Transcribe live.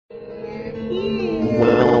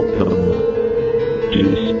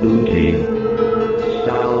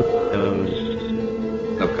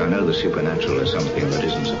the supernatural as something that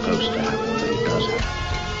isn't supposed to happen, but it does happen.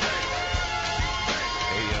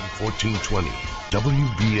 AM 1420,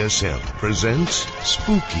 WBSM presents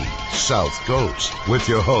Spooky South Coast with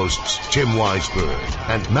your hosts Tim Weisberg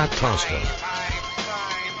and Matt Costa.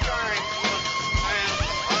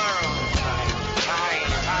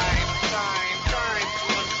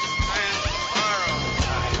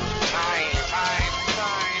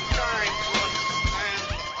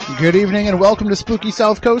 Good evening and welcome to Spooky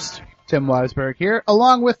South Coast. Tim Weisberg here,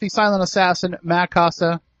 along with the silent assassin Matt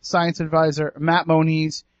Costa, science advisor Matt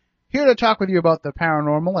Moniz, here to talk with you about the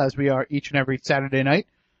paranormal as we are each and every Saturday night.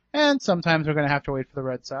 And sometimes we're going to have to wait for the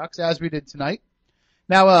Red Sox, as we did tonight.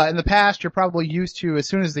 Now, in the past, you're probably used to, as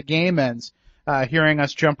soon as the game ends, hearing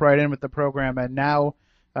us jump right in with the program. And now,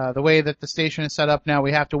 the way that the station is set up now,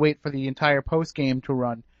 we have to wait for the entire post-game to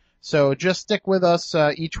run. So just stick with us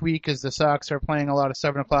each week as the Sox are playing a lot of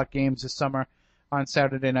 7 o'clock games this summer on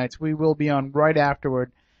Saturday nights. We will be on right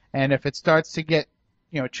afterward. And if it starts to get,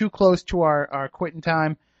 too close to our quitting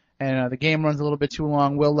time and the game runs a little bit too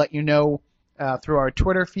long, we'll let you know through our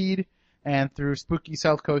Twitter feed and through Spooky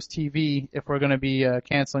South Coast TV if we're going to be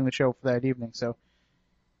canceling the show for that evening. So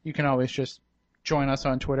you can always just join us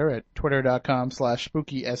on Twitter at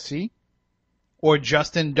twitter.com/SpookySC. or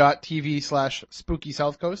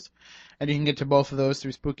justin.tv/SpookySouthCoast. And you can get to both of those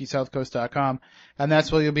through SpookySouthCoast.com. And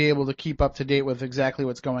that's where you'll be able to keep up to date with exactly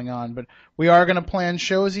what's going on. But we are going to plan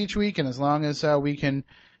shows each week, and as long as we can,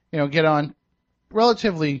 get on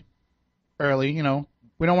relatively early, we don't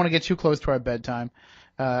want to get too close to our bedtime.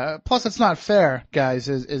 Plus, it's not fair, guys,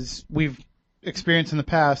 as we've experience in the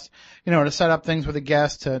past, to set up things with a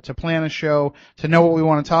guest, to plan a show, to know what we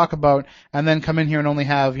want to talk about, and then come in here and only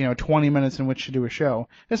have, 20 minutes in which to do a show.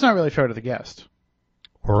 It's not really fair to the guest.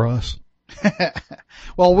 Or us.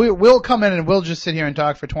 Well, we'll come in and we'll just sit here and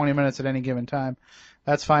talk for 20 minutes at any given time.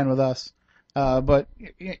 That's fine with us. But,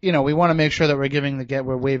 we want to make sure that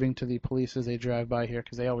we're waving to the police as they drive by here,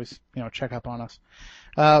 because they always, check up on us.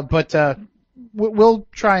 We'll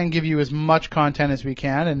try and give you as much content as we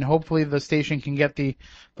can, and hopefully the station can get the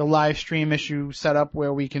live stream issue set up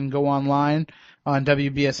where we can go online on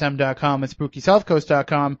WBSM.com and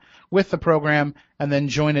SpookySouthCoast.com with the program and then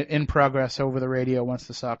join it in progress over the radio once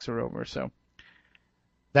the Sox are over. So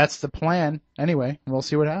that's the plan. Anyway, we'll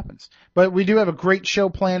see what happens. But we do have a great show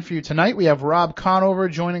planned for you tonight. We have Rob Conover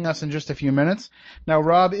joining us in just a few minutes. Now,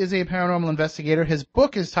 Rob is a paranormal investigator. His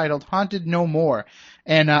book is titled Haunted No More.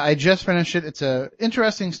 And I just finished it. It's an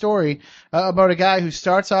interesting story about a guy who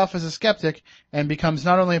starts off as a skeptic and becomes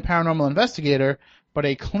not only a paranormal investigator, but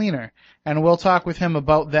a cleaner. And we'll talk with him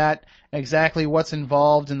about that, exactly what's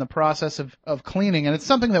involved in the process of cleaning. And it's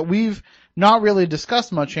something that we've not really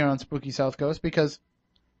discussed much here on Spooky South Coast because,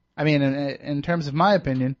 in terms of my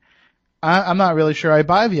opinion, I'm not really sure I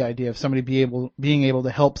buy the idea of somebody being able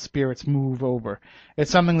to help spirits move over.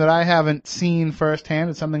 It's something that I haven't seen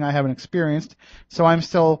firsthand. It's something I haven't experienced. So I'm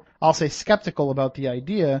still, I'll say, skeptical about the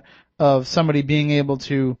idea of somebody being able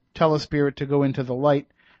to tell a spirit to go into the light.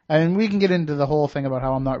 And we can get into the whole thing about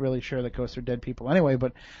how I'm not really sure that ghosts are dead people anyway,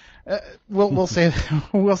 but we'll save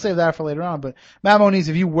that for later on. But Matt Moniz,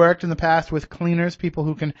 have you worked in the past with cleaners, people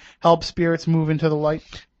who can help spirits move into the light?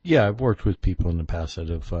 Yeah, I've worked with people in the past that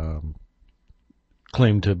have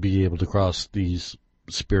claimed to be able to cross these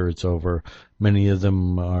spirits over. Many of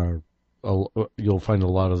them are, you'll find a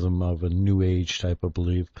lot of them of a new age type of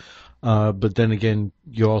belief. But then again,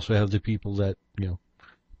 you also have the people that,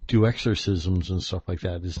 do exorcisms and stuff like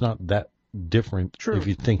that. It's not that different. True. If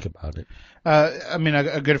you think about it.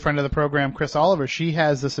 A good friend of the program, Chris Oliver, she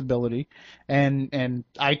has this ability, and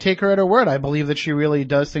I take her at her word. I believe that she really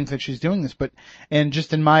does think that she's doing this, and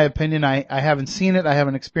just in my opinion, I haven't seen it, I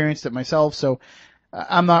haven't experienced it myself, so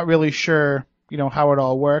I'm not really sure, how it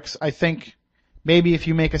all works. I think maybe if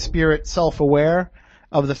you make a spirit self-aware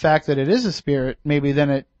of the fact that it is a spirit, maybe then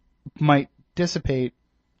it might dissipate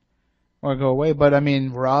or go away. But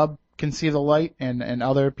Rob can see the light, and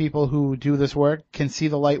other people who do this work can see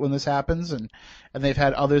the light when this happens, and they've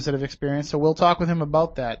had others that have experienced. So we'll talk with him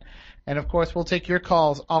about that. And of course, we'll take your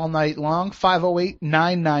calls all night long.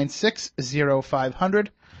 508-996-0500,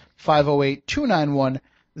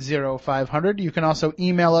 508-291-0500. You can also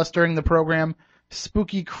email us during the program,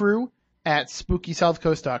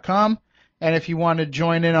 spookycrew@SpookySouthCoast.com. And if you want to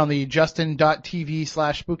join in on the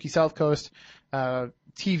justin.tv/SpookySouthCoast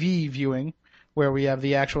TV viewing, where we have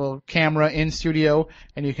the actual camera in studio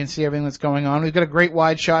and you can see everything that's going on. We've got a great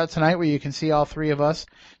wide shot tonight where you can see all three of us.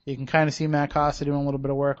 You can kind of see Matt Costa doing a little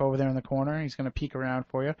bit of work over there in the corner. He's going to peek around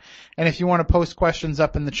for you. And if you want to post questions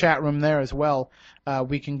up in the chat room there as well,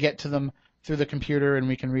 we can get to them through the computer and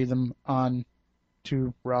we can read them on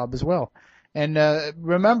to Rob as well. And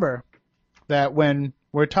remember that when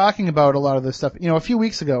we're talking about a lot of this stuff, a few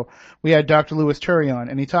weeks ago we had Dr. Louis Turry on,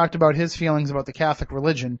 and he talked about his feelings about the Catholic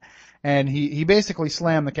religion, and he basically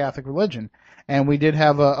slammed the Catholic religion. And we did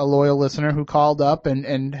have a loyal listener who called up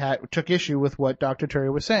and took issue with what Dr.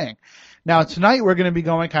 Turry was saying. Now tonight we're going to be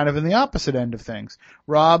going kind of in the opposite end of things.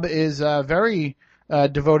 Rob is very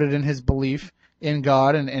devoted in his belief in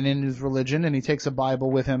God and in his religion, and he takes a Bible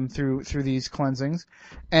with him through these cleansings.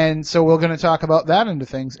 And so we're going to talk about that into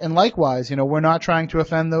things. And likewise, we're not trying to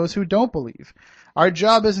offend those who don't believe. Our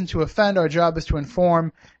job isn't to offend, our job is to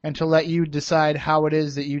inform and to let you decide how it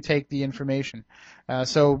is that you take the information.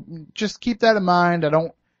 So just keep that in mind. I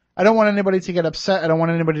don't want anybody to get upset. I don't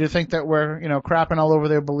want anybody to think that we're, crapping all over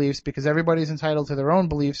their beliefs, because everybody's entitled to their own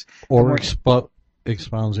beliefs. Or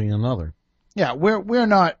expounding another. Yeah, we're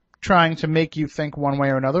not trying to make you think one way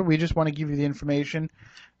or another. We just want to give you the information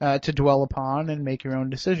to dwell upon and make your own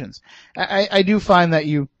decisions. I do find that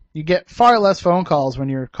you get far less phone calls when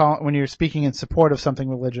you're speaking in support of something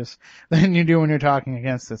religious than you do when you're talking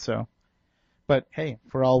against it. So, but hey,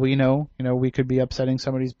 for all we know, we could be upsetting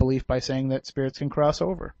somebody's belief by saying that spirits can cross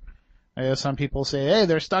over. I know some people say, hey,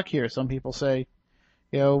 they're stuck here. Some people say,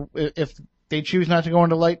 if they choose not to go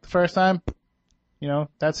into light the first time,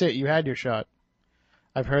 that's it. You had your shot.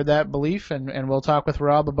 I've heard that belief, and we'll talk with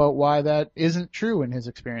Rob about why that isn't true in his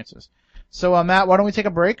experiences. So, Matt, why don't we take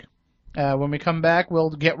a break? When we come back, we'll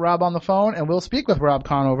get Rob on the phone, and we'll speak with Rob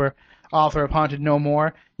Conover, author of Haunted No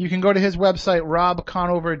More. You can go to his website,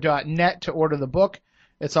 robconover.net, to order the book.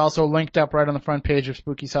 It's also linked up right on the front page of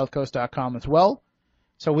SpookySouthCoast.com as well.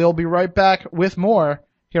 So we'll be right back with more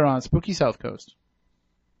here on Spooky South Coast.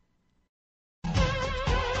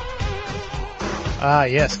 Ah,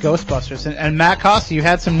 yes, Ghostbusters. And Matt Costa, you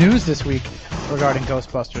had some news this week regarding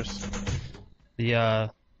Ghostbusters.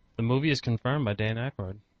 The movie is confirmed by Dan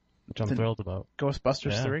Aykroyd, which I'm thrilled about.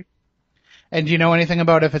 Ghostbusters 3? And do you know anything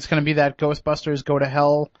about if it's going to be that Ghostbusters Go to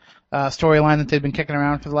Hell storyline that they've been kicking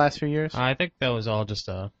around for the last few years? I think that was all just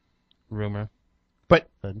a rumor. But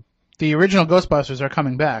the original Ghostbusters are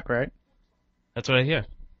coming back, right? That's what I hear.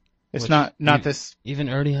 It's not this... Even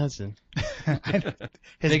Ernie Hudson.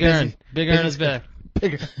 Big Ern is back.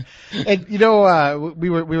 Bigger. And we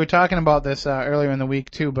were talking about this earlier in the week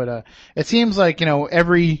too, but it seems like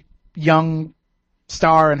every young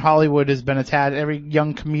star in Hollywood has been attached. Every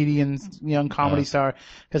young comedian, young comedy star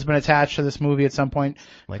has been attached to this movie at some point.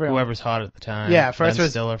 Like whoever's hot at the time. Yeah, first Ben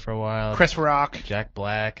was Stiller for a while. Chris Rock, Jack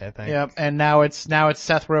Black, I think. Yep, and now it's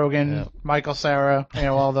Seth Rogen, Michael Cera,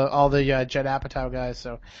 all the Judd Apatow guys.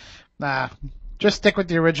 So, just stick with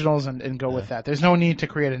the originals and go with that. There's no need to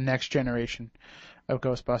create a next generation of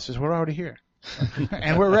Ghostbusters. We're already here,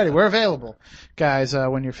 and we're ready. We're available, guys.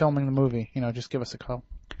 When you're filming the movie, just give us a call.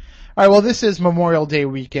 All right, well, this is Memorial Day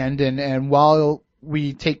weekend, and while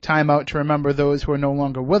we take time out to remember those who are no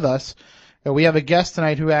longer with us, we have a guest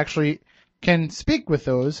tonight who actually can speak with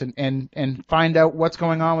those and find out what's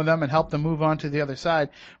going on with them and help them move on to the other side.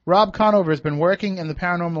 Rob Conover has been working in the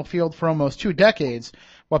paranormal field for almost 2 decades.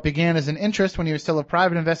 What began as an interest when he was still a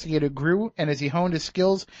private investigator grew, and as he honed his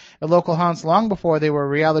skills at local haunts long before they were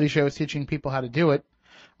reality shows teaching people how to do it.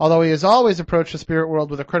 Although he has always approached the spirit world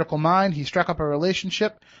with a critical mind, he struck up a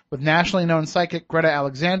relationship with nationally known psychic Greta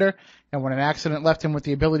Alexander, and when an accident left him with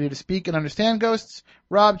the ability to speak and understand ghosts,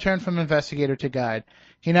 Rob turned from investigator to guide.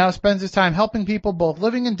 He now spends his time helping people, both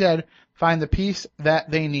living and dead, find the peace that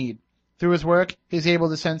they need. Through his work, he's able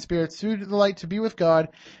to send spirits through to the light to be with God,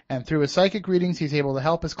 and through his psychic readings, he's able to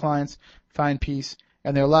help his clients find peace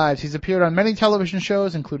in their lives. He's appeared on many television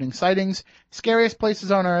shows, including Sightings, Scariest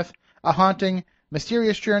Places on Earth, A Haunting,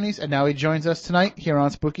 Mysterious Journeys, and now he joins us tonight here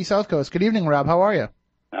on Spooky South Coast. Good evening, Rob. How are you?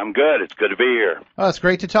 I'm good. It's good to be here. Oh, it's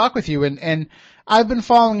great to talk with you. And I've been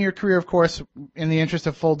following your career, of course, in the interest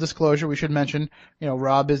of full disclosure. We should mention,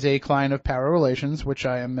 Rob is a client of Para Relations, which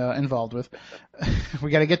I am involved with.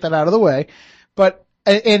 We got to get that out of the way. But,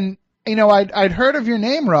 I'd heard of your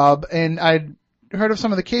name, Rob, and I'd heard of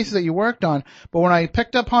some of the cases that you worked on. But when I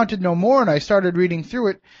picked up Haunted No More and I started reading through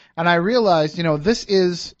it, and I realized, this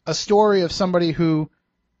is a story of somebody who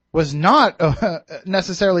was not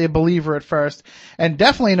necessarily a believer at first, and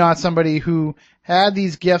definitely not somebody who had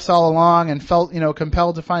these gifts all along and felt,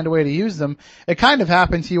 compelled to find a way to use them. It kind of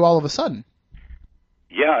happened to you all of a sudden.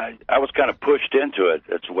 Yeah, I was kind of pushed into it.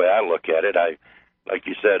 That's the way I look at it. Like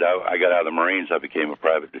you said, I got out of the Marines. I became a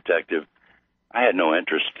private detective. I had no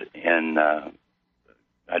interest in,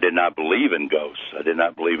 I did not believe in ghosts. I did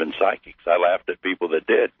not believe in psychics. I laughed at people that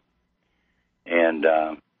did. And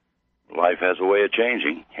life has a way of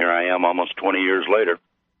changing. Here I am almost 20 years later.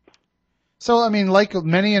 So, I mean, like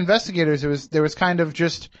many investigators, there was kind of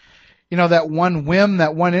just, that one whim,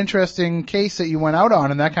 that one interesting case that you went out on,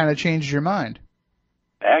 and that kind of changed your mind.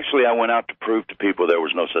 Actually, I went out to prove to people there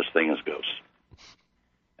was no such thing as ghosts.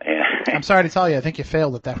 And I'm sorry to tell you, I think you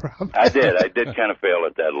failed at that, Rob. I did kind of fail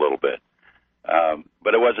at that a little bit.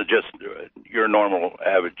 But it wasn't just your normal,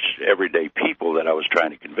 average, everyday people that I was trying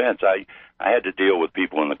to convince. I had to deal with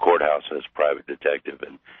people in the courthouse as a private detective,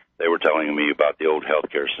 and they were telling me about the old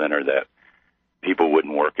healthcare center that people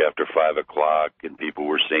wouldn't work after 5 o'clock, and people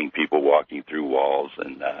were seeing people walking through walls,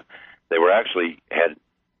 and they were had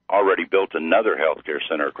already built another healthcare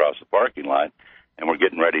center across the parking lot, and we're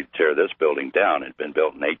getting ready to tear this building down. It had been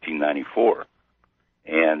built in 1894,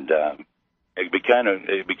 and it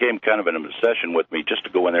became kind of an obsession with me just to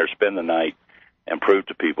go in there, spend the night, and prove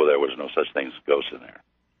to people there was no such thing as ghosts in there.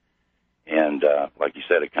 And like you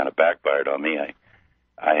said, it kind of backfired on me.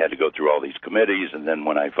 I had to go through all these committees, and then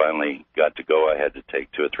when I finally got to go, I had to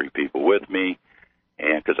take 2 or 3 people with me,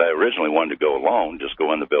 and because I originally wanted to go alone, just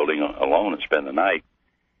go in the building alone and spend the night.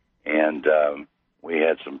 And we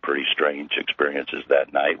had some pretty strange experiences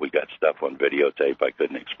that night. We got stuff on videotape I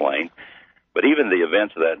couldn't explain. But even the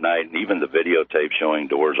events of that night, and even the videotape showing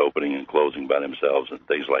doors opening and closing by themselves and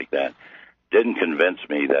things like that, didn't convince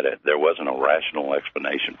me that there wasn't a rational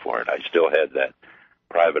explanation for it. I still had that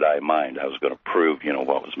private eye mind. I was going to prove,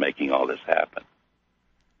 what was making all this happen.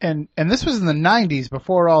 And this was in the 90s,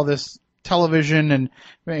 before all this television and,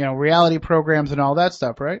 reality programs and all that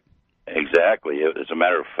stuff, right? Exactly. As a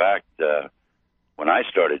matter of fact, when I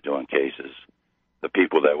started doing cases, the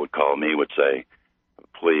people that would call me would say,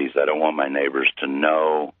 please, I don't want my neighbors to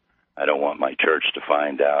know. I don't want my church to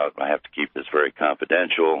find out. I have to keep this very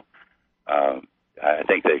confidential. I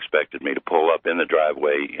think they expected me to pull up in the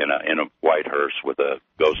driveway in a white hearse with a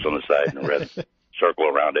ghost on the side and a red circle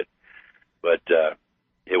around it. But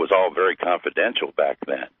it was all very confidential back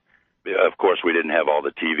then. Of course, we didn't have all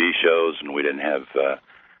the TV shows, and we didn't have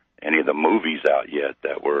any of the movies out yet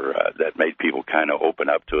that made people kind of open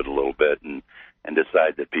up to it a little bit and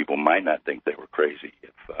decide that people might not think they were crazy.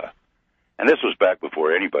 And this was back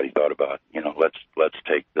before anybody thought about, let's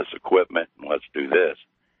take this equipment and let's do this.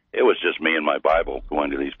 It was just me and my Bible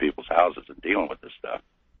going to these people's houses and dealing with this stuff.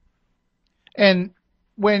 And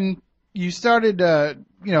when you started,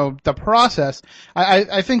 the process,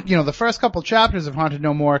 I think, the first couple chapters of Haunted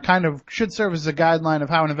No More kind of should serve as a guideline of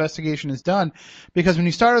how an investigation is done. Because when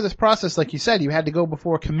you started this process, like you said, you had to go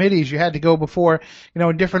before committees, you had to go before,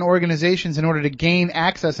 different organizations in order to gain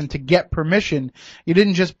access and to get permission. You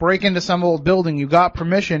didn't just break into some old building, you got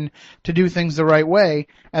permission to do things the right way.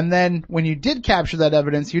 And then when you did capture that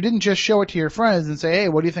evidence, you didn't just show it to your friends and say, hey,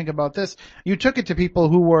 what do you think about this? You took it to people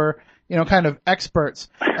who were, kind of experts.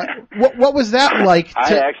 What was that like?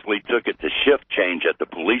 I actually took it to shift change at the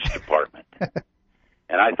police department.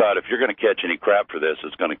 And I thought, if you're going to catch any crap for this,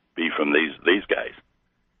 it's going to be from these guys.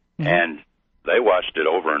 Mm-hmm. And they watched it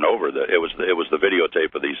over and over. It was the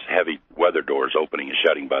videotape of these heavy weather doors opening and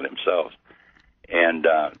shutting by themselves. And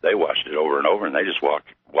they watched it over and over, and they just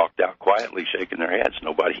walked out quietly, shaking their heads.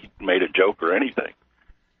 Nobody made a joke or anything.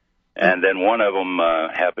 And then one of them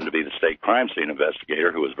happened to be the state crime scene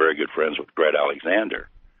investigator, who was very good friends with Gret Alexander.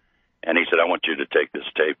 And he said, I want you to take this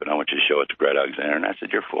tape, and I want you to show it to Gret Alexander. And I said,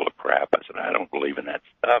 you're full of crap. I said, I don't believe in that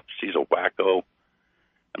stuff. She's a wacko.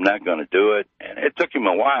 I'm not going to do it. And it took him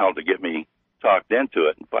a while to get me talked into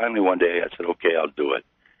it. And finally one day I said, okay, I'll do it.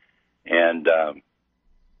 And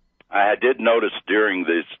I did notice during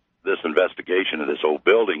this investigation of this old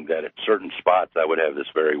building that at certain spots I would have this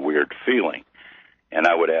very weird feeling. And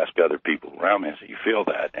I would ask other people around me, I said, you feel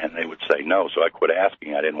that? And they would say no. So I quit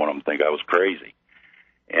asking. I didn't want them to think I was crazy.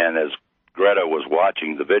 And as Greta was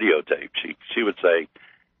watching the videotape, she would say,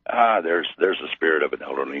 there's a spirit of an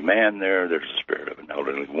elderly man there. There's a spirit of an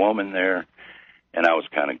elderly woman there. And I was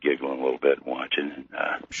kind of giggling a little bit and watching.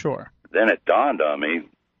 Sure. Then it dawned on me,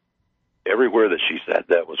 everywhere that she said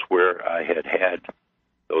that was where I had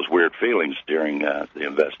those weird feelings during the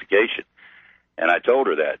investigation. And I told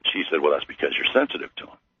her that. She said, well, that's because you're sensitive to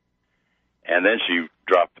them. And then she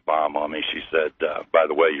dropped the bomb on me. She said, by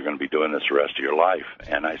the way, you're going to be doing this the rest of your life.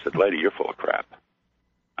 And I said, lady, you're full of crap.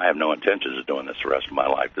 I have no intentions of doing this the rest of my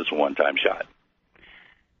life. This is a one-time shot.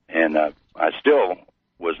 And I still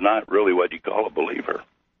was not really what you call a believer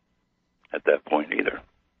at that point either.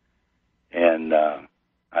 And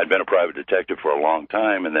I'd been a private detective for a long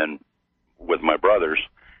time, and then with my brothers,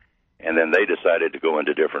 and then they decided to go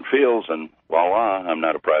into different fields, and voila, I'm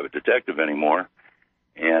not a private detective anymore.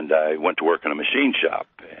 And I went to work in a machine shop,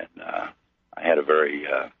 and I had a very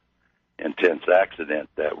intense accident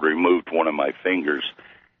that removed one of my fingers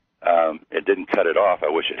It didn't cut it off. I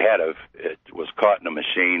wish it had. It was caught in a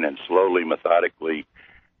machine and slowly, methodically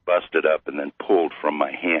busted up and then pulled from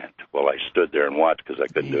my hand while I stood there and watched because I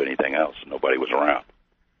couldn't do anything else. Nobody was around.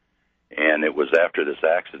 And it was after this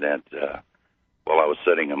accident, while I was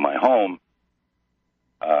sitting in my home,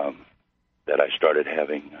 that I started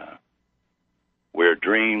having weird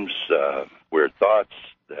dreams, weird thoughts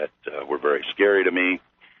that were very scary to me,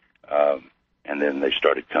 and then they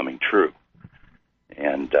started coming true.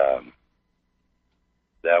 And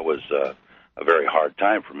that was a very hard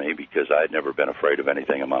time for me because I had never been afraid of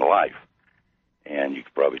anything in my life. And you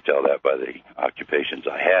could probably tell that by the occupations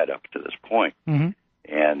I had up to this point. Mm-hmm.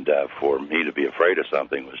 And for me to be afraid of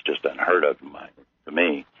something was just unheard of to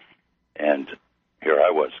me. And here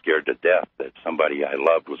I was scared to death that somebody I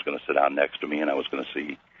loved was going to sit down next to me and I was going to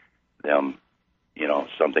see them, you know,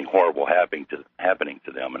 something horrible happening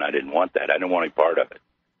to them. And I didn't want that. I didn't want any part of it.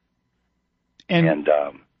 And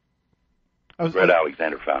Red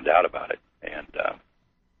Alexander found out about it. And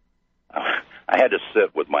I had to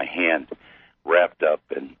sit with my hand wrapped up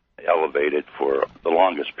and elevated for the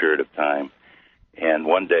longest period of time. And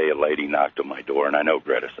one day a lady knocked on my door, and I know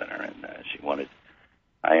Greta Center, and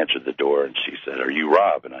I answered the door, and she said, "Are you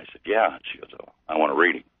Rob?" And I said, "Yeah." And she goes, "Oh, I want a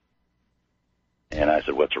reading." And I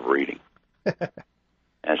said, "What's a reading?"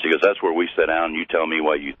 And she goes, "That's where we sit down and you tell me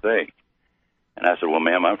what you think." And I said, "Well,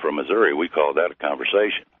 ma'am, I'm from Missouri. We call that a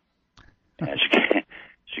conversation." And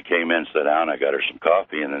she came in, sat down, I got her some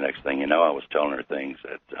coffee, and the next thing you know, I was telling her things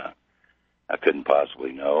that I couldn't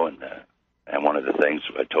possibly know. And one of the things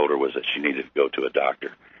I told her was that she needed to go to a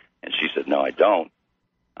doctor. And she said, "No, I don't.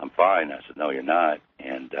 I'm fine." I said, "No, you're not."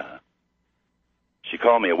 And she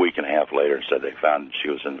called me a week and a half later and said they found she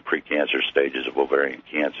was in the precancer stages of ovarian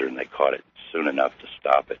cancer, and they caught it soon enough to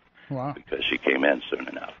stop it. Wow. Because she came in soon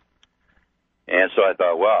enough. And so I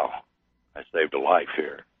thought, wow, I saved a life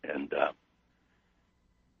here. And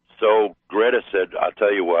so Greta said, "I'll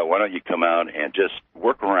tell you what, why don't you come out and just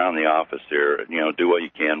work around the office here, and, you know, do what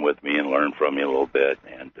you can with me and learn from me a little bit."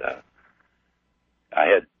 And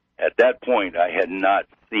at that point, I had not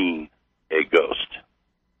seen a ghost.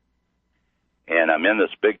 And I'm in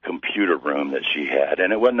this big computer room that she had,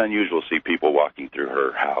 and it wasn't unusual to see people walking through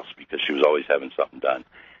her house because she was always having something done.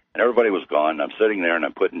 And everybody was gone. I'm sitting there, and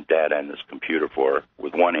I'm putting data in this computer for her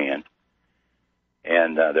with one hand.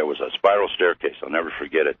 And there was a spiral staircase, I'll never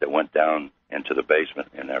forget it, that went down into the basement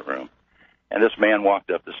in that room. And this man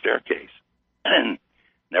walked up the staircase. And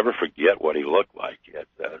never forget what he looked like. He had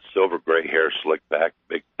silver gray hair, slicked back,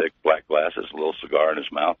 big, thick black glasses, a little cigar in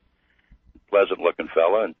his mouth. Pleasant-looking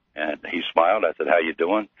fella, and he smiled. I said, "How you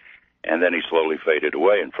doing?" And then he slowly faded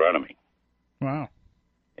away in front of me. Wow.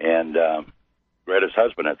 And Greta's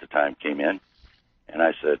husband at the time came in, and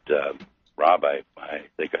I said, "Rob, I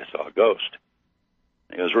think I saw a ghost."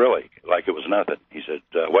 And he goes, "Really?" Like it was nothing. He said,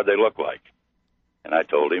 "What'd they look like?" And I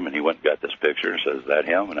told him, and he went and got this picture and says, "Is that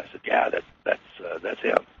him?" And I said, "Yeah, that's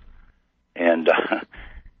him." And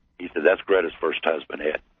he said, "That's Greta's first husband,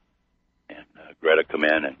 Ed." And Greta come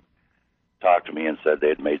in and talked to me and said they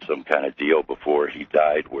had made some kind of deal before he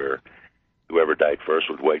died where whoever died first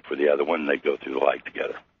would wait for the other one and they'd go through the light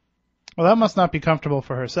together. Well, that must not be comfortable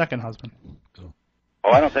for her second husband. Oh,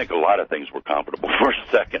 I don't think a lot of things were comfortable for her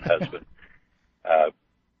second husband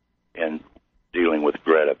in dealing with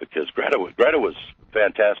Greta, because Greta was a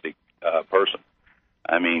fantastic person.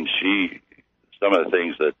 I mean, some of the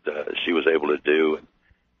things that she was able to do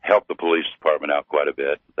helped the police department out quite a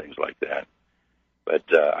bit, things like that. But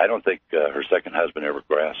I don't think her second husband ever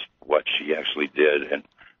grasped what she actually did and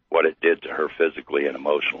what it did to her physically and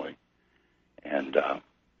emotionally. And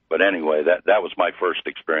but anyway, that was my first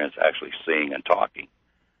experience actually seeing and talking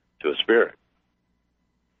to a spirit.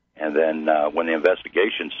 And then when the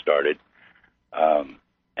investigation started,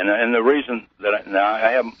 and the reason that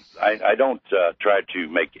I don't try to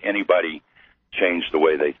make anybody change the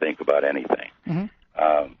way they think about anything.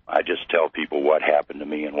 Mm-hmm. I just tell people what happened to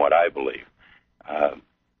me and what I believe.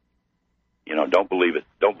 Don't believe it.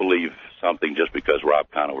 Don't believe something just because Rob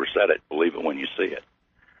Conover said it. Believe it when you see it.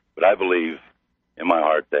 But I believe in my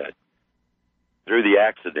heart that through the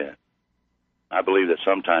accident, I believe that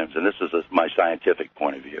sometimes, and this is my scientific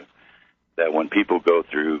point of view, that when people go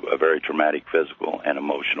through a very traumatic physical and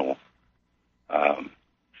emotional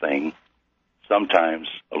thing, sometimes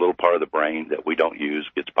a little part of the brain that we don't use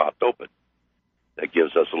gets popped open. That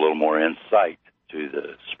gives us a little more insight to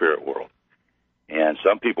the spirit world. And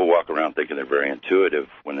some people walk around thinking they're very intuitive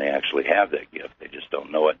when they actually have that gift. They just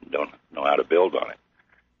don't know it and don't know how to build on it.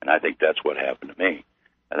 And I think that's what happened to me.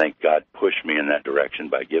 I think God pushed me in that direction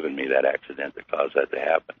by giving me that accident that caused that to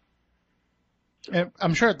happen. And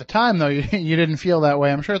I'm sure at the time, though, you didn't feel that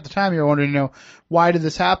way. I'm sure at the time you were wondering, why did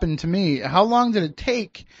this happen to me? How long did it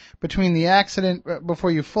take between the accident before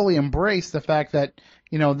you fully embraced the fact that,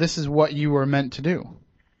 this is what you were meant to do?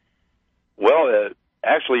 Well,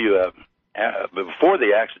 actually, before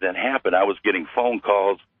the accident happened, I was getting phone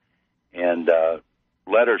calls and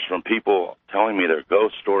letters from people telling me their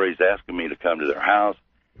ghost stories, asking me to come to their house.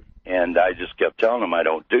 And I just kept telling them I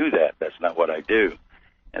don't do that. That's not what I do.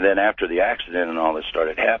 And then after the accident and all this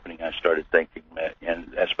started happening, I started thinking,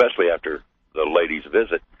 and especially after the lady's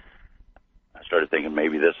visit, I started thinking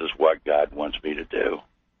maybe this is what God wants me to do.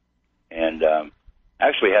 And I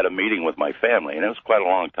actually had a meeting with my family, and it was quite a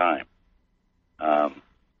long time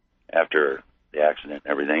after the accident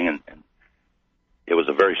and everything. And it was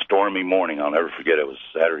a very stormy morning. I'll never forget. It was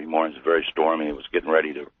Saturday morning. It was very stormy. It was getting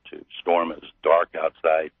ready to storm. It was dark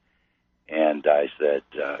outside. And I said,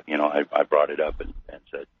 I brought it up and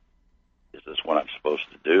said, is this what I'm supposed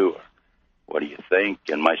to do? Or what do you think?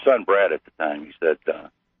 And my son, Brad, at the time, he said,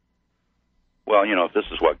 if this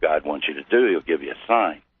is what God wants you to do, he'll give you a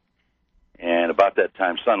sign. And about that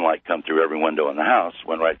time, sunlight come through every window in the house,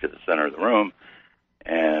 went right to the center of the room,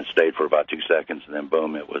 and stayed for about 2 seconds, and then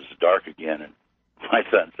boom, it was dark again. And my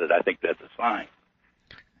son said, I think that's a sign.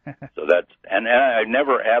 So and I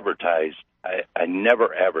never advertised. I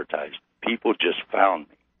never advertised. People just found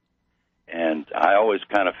me. And I always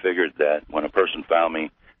kind of figured that when a person found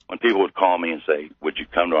me, when people would call me and say, would you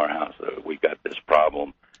come to our house? We got this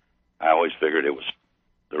problem. I always figured it was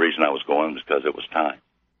the reason I was going was because it was time.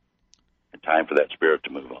 And time for that spirit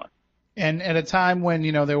to move on. And at a time when,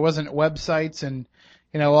 there wasn't websites and,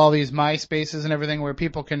 all these MySpaces and everything where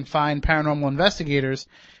people can find paranormal investigators,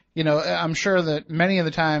 I'm sure that many of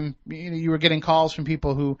the time you were getting calls from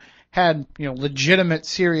people who had, legitimate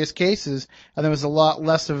serious cases, and there was a lot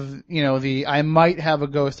less of, the I might have a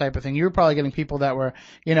ghost type of thing. You were probably getting people that were,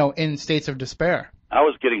 in states of despair. I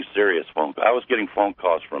was getting serious phone calls. I was getting phone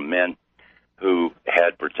calls from men who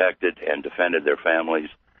had protected and defended their families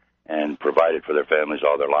and provided for their families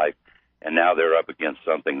all their life, and now they're up against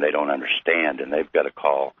something they don't understand, and they've got to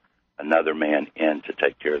call another man in to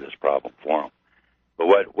take care of this problem for them. But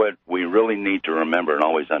what we really need to remember and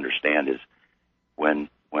always understand is when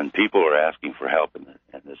people are asking for help in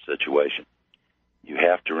this situation, you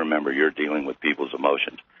have to remember you're dealing with people's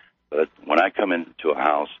emotions. But when I come into a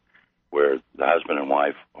house where the husband and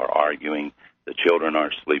wife are arguing, the children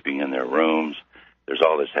aren't sleeping in their rooms, there's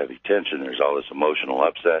all this heavy tension, there's all this emotional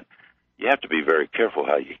upset, you have to be very careful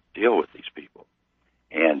how you deal with these people.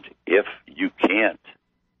 And if you can't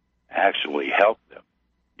actually help them,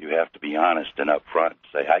 you have to be honest and upfront and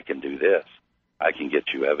say, I can do this. I can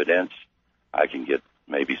get you evidence. I can get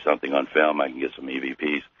maybe something on film. I can get some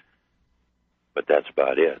EVPs. But that's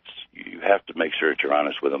about it. You have to make sure that you're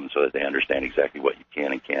honest with them so that they understand exactly what you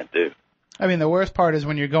can and can't do. I mean, the worst part is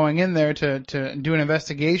when you're going in there to do an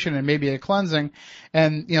investigation and maybe a cleansing,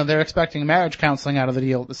 and, they're expecting marriage counseling out of the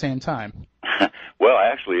deal at the same time. Well,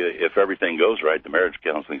 actually, if everything goes right, the marriage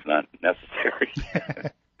counseling's not necessary.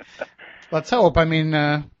 Let's hope. I mean,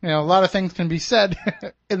 a lot of things can be said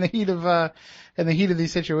in the heat of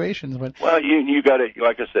these situations. But well, you got it.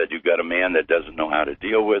 Like I said, you've got a man that doesn't know how to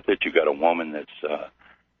deal with it. You got a woman that's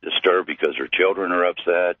disturbed because her children are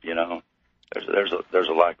upset. There's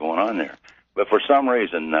a lot going on there. But for some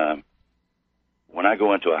reason, when I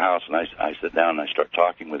go into a house and I sit down and I start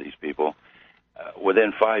talking with these people,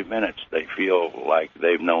 within 5 minutes they feel like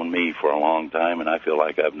they've known me for a long time, and I feel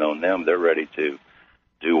like I've known them. They're ready to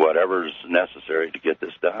do whatever's necessary to get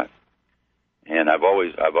this done. And I've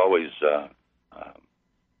always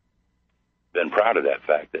been proud of that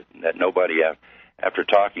fact that nobody, after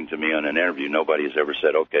talking to me on an interview, nobody has ever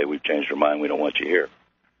said, okay, we've changed our mind, we don't want you here.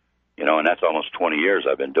 And that's almost 20 years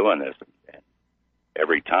I've been doing this, and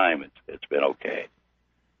every time it's been okay.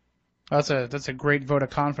 That's a great vote of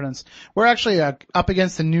confidence. We're actually up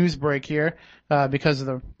against the news break here because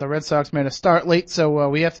the Red Sox made a start late, so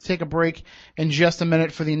we have to take a break in just a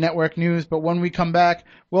minute for the network news. But when we come back,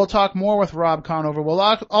 we'll talk more with Rob Conover. We'll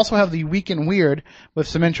also have the Week in Weird with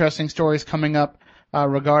some interesting stories coming up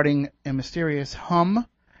regarding a mysterious hum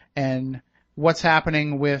and what's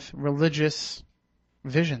happening with religious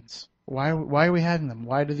visions. Why are we having them?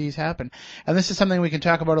 Why do these happen? And this is something we can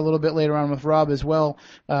talk about a little bit later on with Rob as well,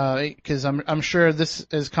 because I'm sure this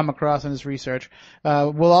has come across in his research.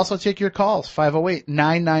 We'll also take your calls,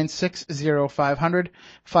 508-996-0500,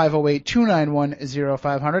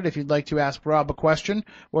 508-291-0500, if you'd like to ask Rob a question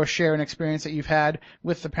or share an experience that you've had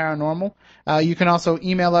with the paranormal. You can also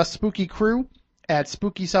email us, spookycrew at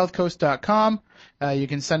SpookySouthCoast.com. You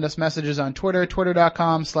can send us messages on Twitter,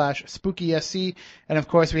 twitter.com/SpookySC. And of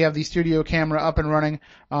course, we have the studio camera up and running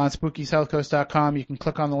on SpookySouthCoast.com. You can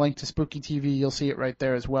click on the link to Spooky TV. You'll see it right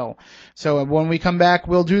there as well. So when we come back,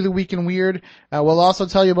 we'll do the Week in Weird. We'll also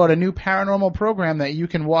tell you about a new paranormal program that you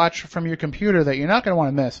can watch from your computer that you're not going to want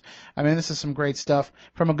to miss. I mean, this is some great stuff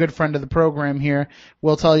from a good friend of the program here.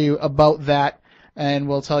 We'll tell you about that, and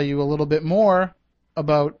we'll tell you a little bit more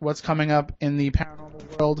about what's coming up in the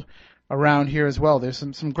paranormal world around here as well. There's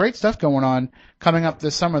some great stuff going on coming up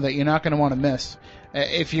this summer that you're not going to want to miss.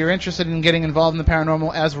 If you're interested in getting involved in the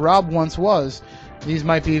paranormal, as Rob once was, these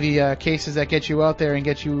might be the cases that get you out there and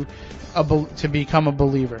get you to become a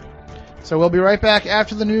believer. So we'll be right back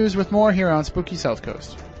after the news with more here on Spooky South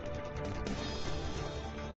Coast.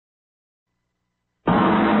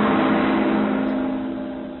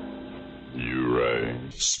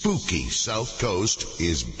 Spooky South Coast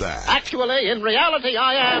is back. Actually, in reality,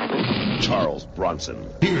 I am Charles Bronson.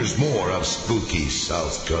 Here's more of Spooky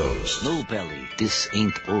South Coast. No, Belly, this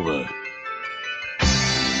ain't over.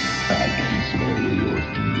 I can smell your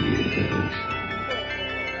fears.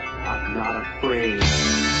 I'm not afraid.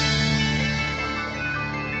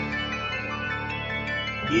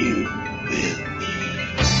 You will be.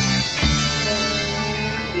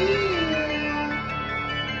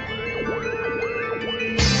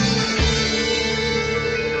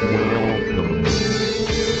 Welcome to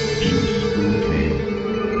Spooky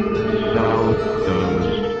South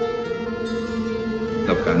Coast.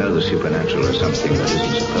 Look, I know the supernatural is something that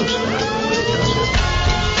isn't supposed to happen, but it does.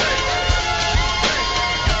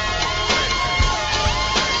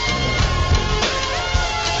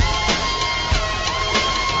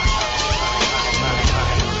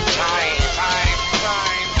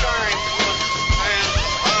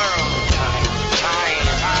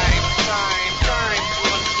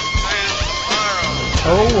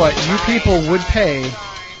 Oh, what you people would pay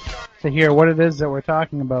to hear what it is that we're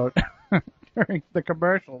talking about during the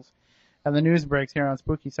commercials and the news breaks here on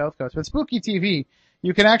Spooky South Coast. With Spooky TV,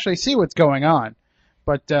 you can actually see what's going on,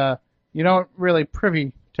 but you don't really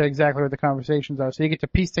privy to exactly what the conversations are, so you get to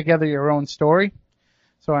piece together your own story.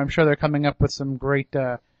 So I'm sure they're coming up with some great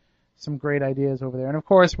ideas over there. And of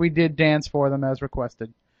course, we did dance for them as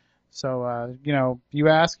requested. So, you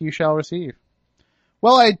ask, you shall receive.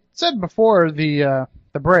 Well, I said before the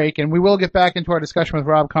break, and we will get back into our discussion with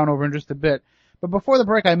Rob Conover in just a bit, but before the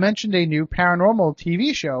break I mentioned a new paranormal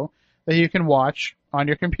TV show that you can watch on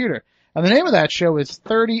your computer. And the name of that show is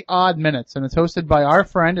 30 Odd Minutes, and it's hosted by our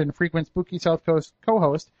friend and frequent Spooky South Coast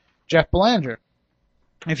co-host, Jeff Belanger.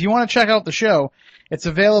 If you want to check out the show, it's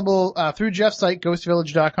available through Jeff's site,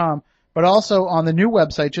 ghostvillage.com, but also on the new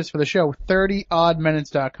website just for the show,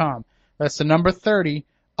 30oddminutes.com. That's the number 30,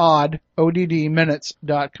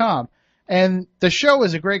 oddminutes.com. And the show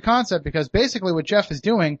is a great concept because basically what Jeff is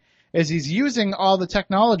doing is he's using all the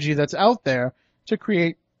technology that's out there to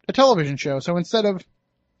create a television show. So instead of,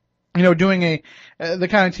 doing the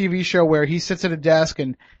kind of TV show where he sits at a desk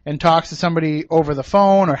and talks to somebody over the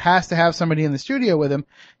phone or has to have somebody in the studio with him,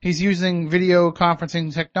 he's using video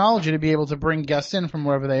conferencing technology to be able to bring guests in from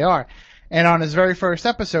wherever they are. And on his very first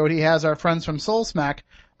episode, he has our friends from Soul Smack,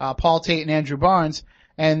 Paul Tate and Andrew Barnes,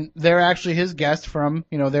 and they're actually his guests from,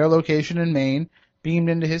 their location in Maine, beamed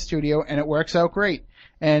into his studio, and it works out great.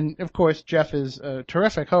 And, of course, Jeff is a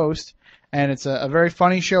terrific host, and it's a very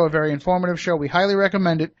funny show, a very informative show. We highly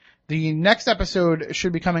recommend it. The next episode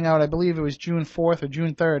should be coming out, I believe it was June 4th or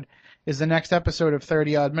June 3rd, is the next episode of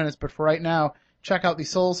 30 Odd Minutes. But for right now, check out the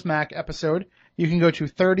Soul Smack episode. You can go to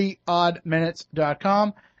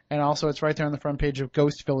 30oddminutes.com. And also, it's right there on the front page of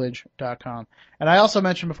ghostvillage.com. And I also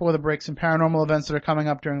mentioned before the break some paranormal events that are coming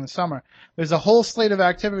up during the summer. There's a whole slate of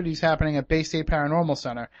activities happening at Bay State Paranormal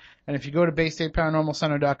Center. And if you go to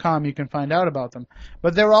baystateparanormalcenter.com, you can find out about them.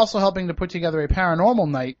 But they're also helping to put together a paranormal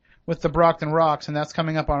night with the Brockton Rocks, and that's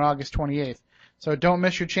coming up on August 28th. So don't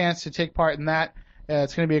miss your chance to take part in that.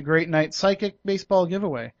 It's going to be a great night. Psychic baseball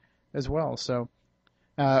giveaway as well. So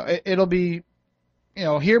it'll be,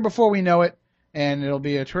 here before we know it. And it'll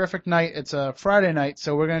be a terrific night. It's a Friday night,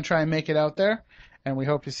 so we're going to try and make it out there, and we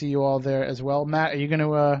hope to see you all there as well. Matt, are you going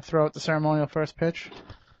to throw out the ceremonial first pitch?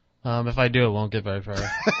 If I do, it won't get very far.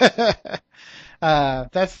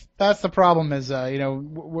 That's the problem is,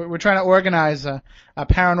 we're trying to organize a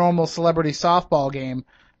paranormal celebrity softball game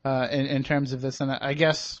in terms of this, and I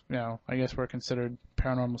guess we're considered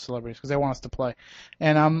paranormal celebrities because they want us to play.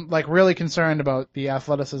 And I'm really concerned about the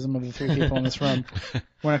athleticism of the three people in this room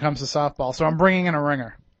when it comes to softball. So I'm bringing in a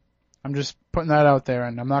ringer. I'm just putting that out there,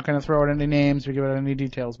 and I'm not going to throw out any names or give out any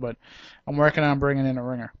details, but I'm working on bringing in a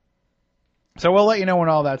ringer. So we'll let you know when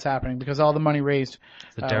all that's happening because all the money raised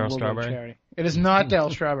Is it Daryl will go to Strawberry? charity. It is not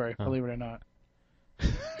Daryl Strawberry, believe it or not.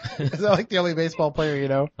 Is that like the only baseball player you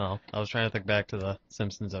know? Oh, I was trying to think back to the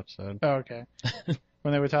Simpsons episode. Oh, okay.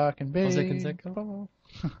 When they were talking Jose baseball.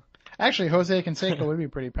 Actually, Jose Canseco would be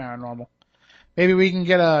pretty paranormal. Maybe we can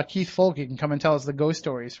get Keith Folk. He can come and tell us the ghost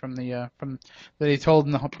stories from that he told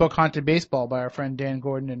in the book Haunted Baseball by our friend Dan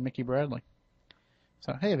Gordon and Mickey Bradley.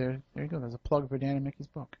 So hey, there you go. There's a plug for Dan and Mickey's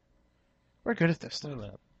book. We're good at this stuff. Look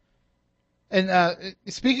at that. And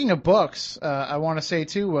speaking of books, I want to say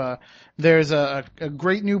too, there's a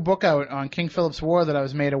great new book out on King Philip's War that I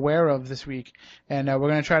was made aware of this week, and we're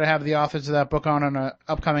going to try to have the authors of that book on an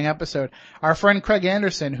upcoming episode. Our friend Craig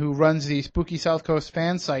Anderson, who runs the Spooky South Coast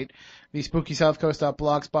fan site, the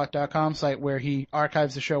SpookySouthCoast.blogspot.com site, where he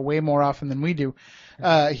archives the show way more often than we do,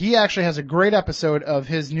 he actually has a great episode of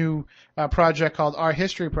his new project called Our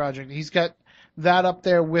History Project. He's got that up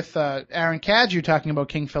there with Aaron Cadju talking about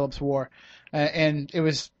King Philip's War. And it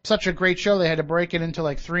was such a great show, they had to break it into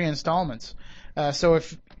like 3 installments. So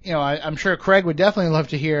if, I'm sure Craig would definitely love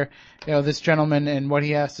to hear, this gentleman and what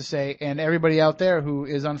he has to say, and everybody out there who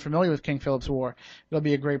is unfamiliar with King Philip's War, it'll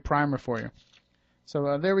be a great primer for you.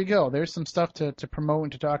 So there we go. There's some stuff to promote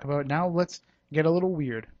and to talk about. Now let's get a little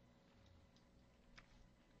weird.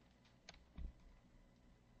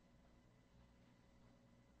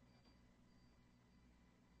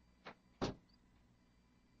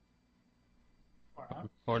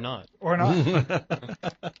 Or not. Or not.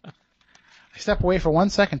 I step away for 1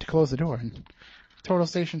 second to close the door and total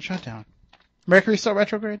station shutdown. Mercury still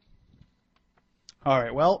retrograde?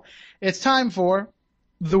 Alright, well, it's time for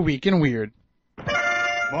The Week in Weird.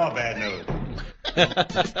 More bad news.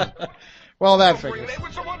 Well, that figures.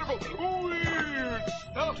 With some wonderful weird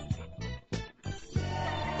stuff.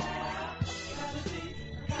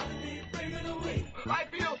 I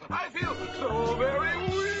feel so very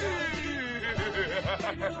weird.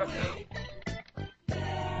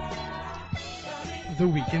 The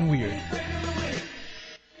Week in Weird.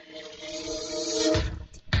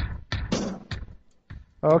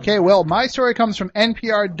 Okay, well, my story comes from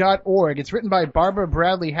NPR.org. It's written by Barbara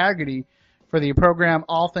Bradley Haggerty for the program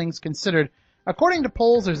All Things Considered. According to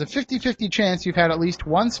polls, there's a 50-50 chance you've had at least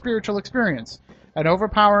one spiritual experience, an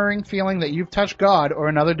overpowering feeling that you've touched God or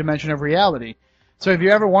another dimension of reality. So have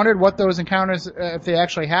you ever wondered what those encounters, if they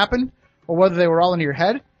actually happened, or whether they were all in your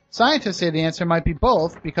head? Scientists say the answer might be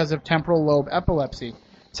both because of temporal lobe epilepsy.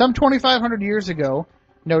 Some 2,500 years ago,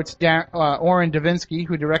 notes Orrin Davinsky,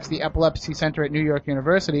 who directs the Epilepsy Center at New York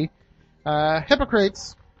University,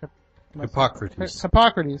 Hippocrates,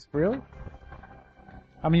 really?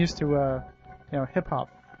 I'm used to, hip-hop,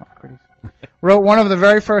 Hippocrates, wrote one of the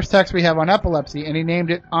very first texts we have on epilepsy, and he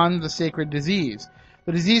named it On the Sacred Disease.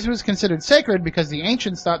 The disease was considered sacred because the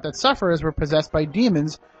ancients thought that sufferers were possessed by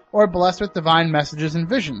demons or blessed with divine messages and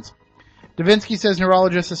visions. Davinsky says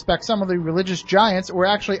neurologists suspect some of the religious giants were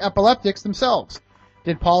actually epileptics themselves.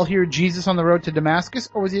 Did Paul hear Jesus on the road to Damascus,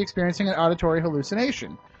 or was he experiencing an auditory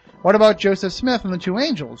hallucination? What about Joseph Smith and the two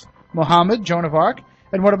angels? Muhammad, Joan of Arc?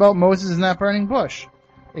 And what about Moses in that burning bush?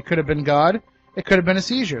 It could have been God. It could have been a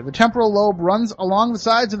seizure. The temporal lobe runs along the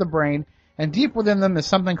sides of the brain, and deep within them is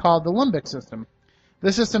something called the limbic system.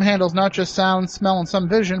 This system handles not just sound, smell, and some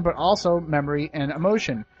vision, but also memory and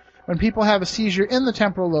emotion. When people have a seizure in the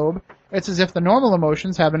temporal lobe, it's as if the normal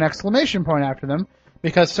emotions have an exclamation point after them,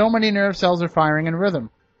 because so many nerve cells are firing in rhythm.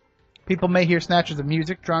 People may hear snatches of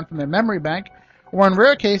music drawn from their memory bank, or in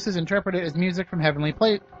rare cases interpret it as music from heavenly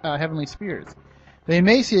spheres. They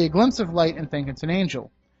may see a glimpse of light and think it's an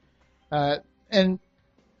angel. And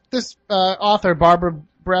this author, Barbara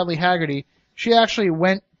Bradley Haggerty, she actually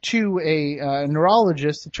went to a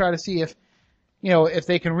neurologist to try to see if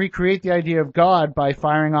they can recreate the idea of God by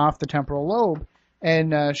firing off the temporal lobe.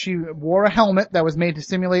 And she wore a helmet that was made to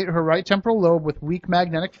stimulate her right temporal lobe with weak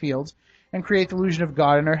magnetic fields and create the illusion of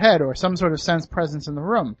God in her head or some sort of sense presence in the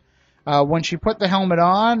room. When she put the helmet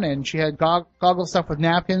on and she had goggle stuff with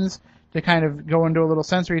napkins to kind of go into a little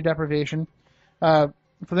sensory deprivation,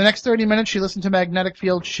 for the next 30 minutes she listened to magnetic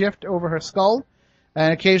fields shift over her skull,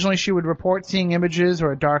 and occasionally she would report seeing images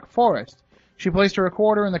or a dark forest. She placed a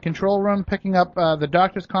recorder in the control room, picking up the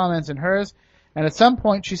doctor's comments and hers, and at some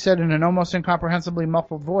point she said in an almost incomprehensibly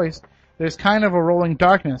muffled voice, "There's kind of a rolling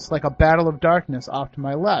darkness, like a battle of darkness off to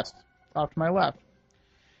my left.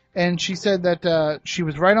 And she said that she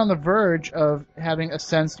was right on the verge of having a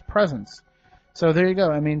sensed presence. So there you go.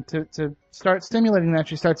 I mean, to start stimulating that,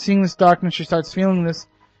 she starts seeing this darkness, she starts feeling this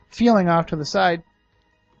feeling off to the side.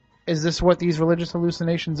 Is this what these religious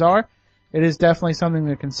hallucinations are? It is definitely something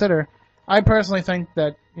to consider. I personally think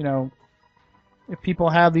that, if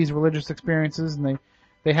people have these religious experiences and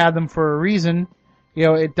they have them for a reason,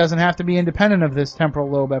 it doesn't have to be independent of this temporal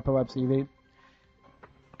lobe epilepsy.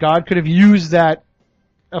 God could have used that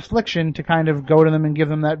affliction to kind of go to them and give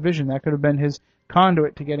them that vision. That could have been his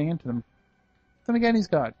conduit to getting into them. Then again, he's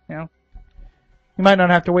God, You might not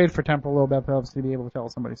have to wait for temporal lobe epilepsy to be able to tell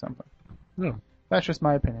somebody something. No. That's just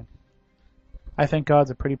my opinion. I think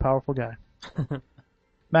God's a pretty powerful guy.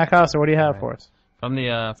 Matt Costa, what do you have for us? From the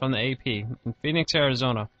AP, in Phoenix,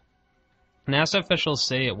 Arizona, NASA officials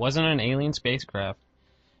say it wasn't an alien spacecraft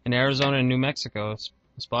in Arizona and New Mexico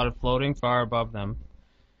spotted floating far above them.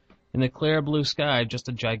 In the clear blue sky, just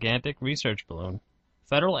a gigantic research balloon.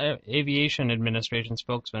 Federal Aviation Administration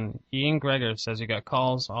spokesman Ian Greger says he got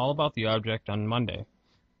calls all about the object on Monday.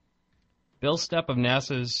 Bill Stepp of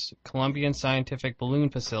NASA's Columbian Scientific Balloon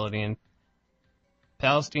Facility in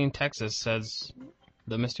Palestine, Texas, says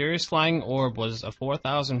the mysterious flying orb was a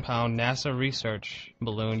 4,000-pound NASA research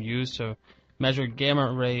balloon used to measure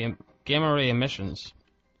gamma ray emissions.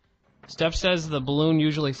 Stepp says the balloon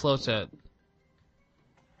usually floats at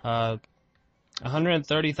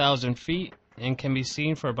 130,000 feet and can be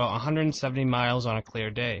seen for about 170 miles on a clear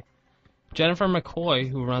day. Jennifer McCoy,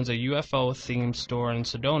 who runs a UFO-themed store in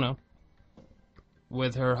Sedona,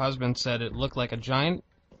 with her husband, said it looked like a giant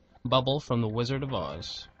bubble from the Wizard of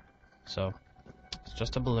Oz. So, it's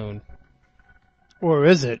just a balloon. Or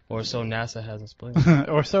is it? Or so NASA has us believe.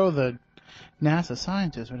 Or so the NASA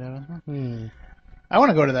scientists would have us believe. I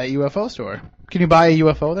want to go to that UFO store. Can you buy a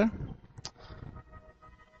UFO there?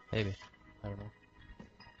 Maybe. I don't know.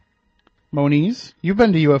 Moniz, you've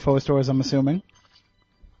been to UFO stores, I'm assuming.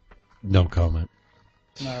 No comment.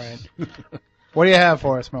 All right. What do you have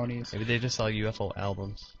for us, Moniz? Maybe they just sell UFO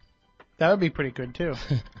albums. That would be pretty good, too.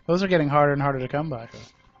 Those are getting harder and harder to come by.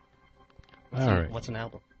 What's an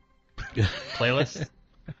album? Playlist?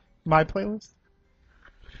 My playlist?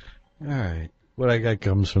 All right. What I got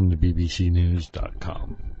comes from the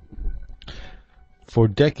bbcnews.com. For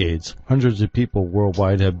decades, hundreds of people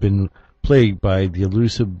worldwide have been plagued by the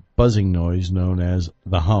elusive buzzing noise known as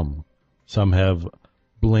the hum. Some have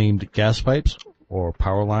blamed gas pipes or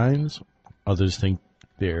power lines. Others think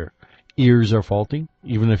their ears are faulty.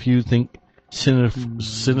 Even a few think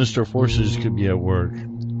sinister forces could be at work.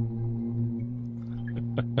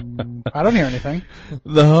 I don't hear anything.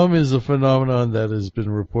 The hum is a phenomenon that has been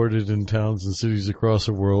reported in towns and cities across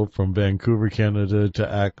the world, from Vancouver, Canada,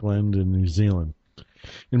 to Auckland in New Zealand.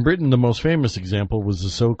 In Britain, the most famous example was the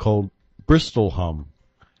so-called Bristol hum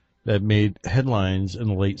that made headlines in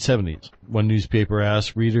the late 70s. One newspaper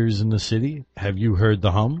asked readers in the city, "Have you heard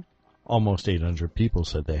the hum?" Almost 800 people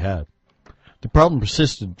said they had. The problem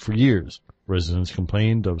persisted for years. Residents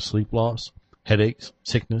complained of sleep loss, headaches,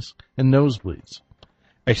 sickness, and nosebleeds.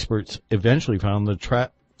 Experts eventually found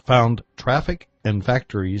traffic and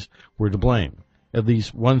factories were to blame. At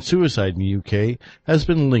least one suicide in the UK has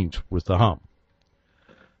been linked with the hum.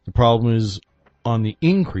 The problem is on the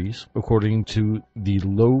increase, according to the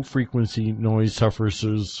Low Frequency Noise Sufferers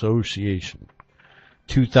Association.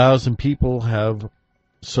 2,000 people have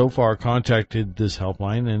so far contacted this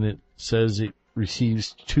helpline, and it says it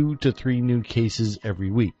receives 2 to 3 new cases every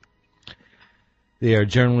week. They are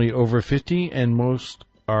generally over 50, and most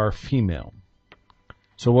are female.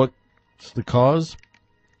 So what's the cause?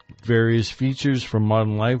 Various features from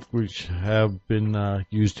modern life which have been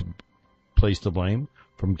used to place the blame,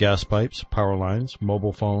 from gas pipes, power lines,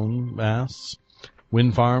 mobile phone masts,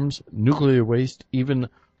 wind farms, nuclear waste, even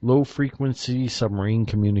low-frequency submarine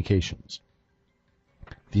communications.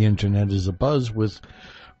 The Internet is abuzz with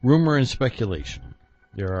rumor and speculation.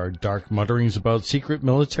 There are dark mutterings about secret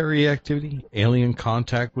military activity, alien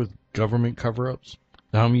contact with government cover-ups.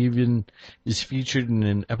 The hum even is featured in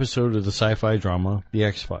an episode of the sci-fi drama The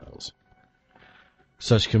X-Files.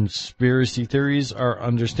 Such conspiracy theories are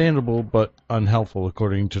understandable but unhelpful,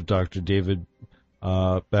 according to Dr. David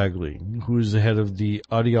Bagley, who is head of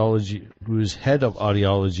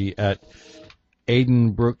audiology at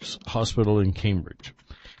Addenbrooke's Hospital in Cambridge.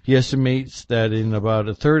 He estimates that in about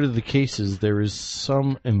a third of the cases there is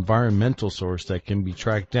some environmental source that can be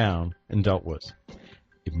tracked down and dealt with.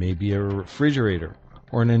 It may be a refrigerator,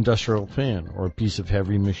 or an industrial fan, or a piece of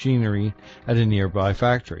heavy machinery at a nearby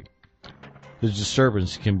factory. The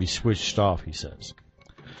disturbance can be switched off, he says.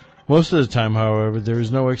 Most of the time, however, there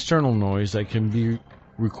is no external noise that can be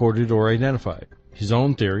recorded or identified. His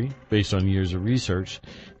own theory, based on years of research,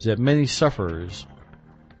 is that many sufferers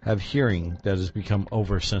have hearing that has become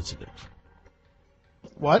oversensitive.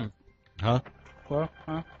 What? Huh? Well,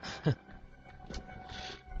 huh?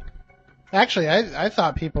 Actually, I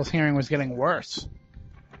thought people's hearing was getting worse.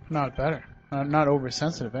 Not better. Not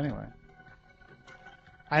oversensitive, anyway.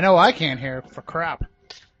 I know I can't hear for crap.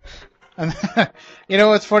 And you know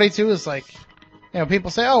what's funny too is like, you know, people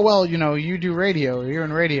say, oh well, you know, you do radio or you're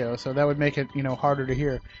in radio, so that would make it, you know, harder to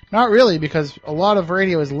hear. Not really, because a lot of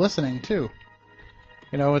radio is listening too.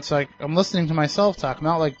 You know, it's like I'm listening to myself talk. I'm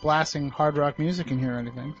not like blasting hard rock music in here or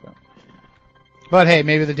anything. So. But hey,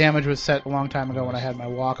 maybe the damage was set a long time ago when I had my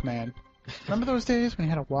Walkman. Remember those days when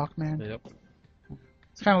you had a Walkman? Yep.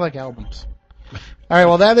 It's kind of like albums. All right,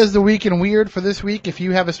 well, that is the Week in Weird for this week. If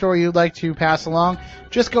you have a story you'd like to pass along,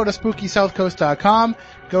 just go to SpookySouthCoast.com,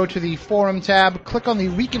 go to the forum tab, click on the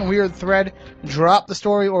Week in Weird thread, drop the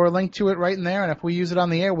story or a link to it right in there, and if we use it on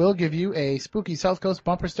the air, we'll give you a Spooky South Coast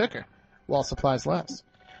bumper sticker while supplies last.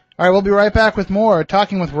 All right, we'll be right back with more,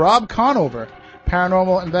 talking with Rob Conover,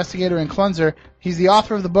 paranormal investigator and cleanser. He's the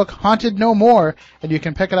author of the book Haunted No More, and you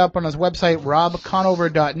can pick it up on his website,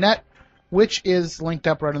 robconover.net, which is linked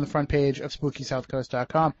up right on the front page of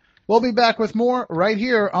SpookySouthCoast.com. We'll be back with more right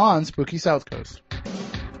here on Spooky South Coast.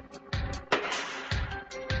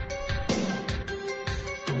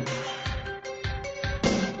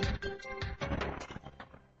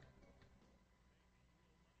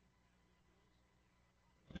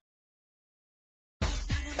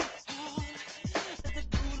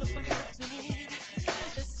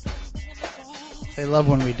 They love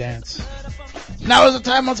when we dance. Now is the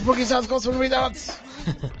time on Spooky South Coast when we dance.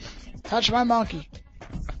 Touch my monkey.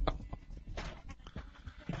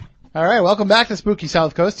 All right, welcome back to Spooky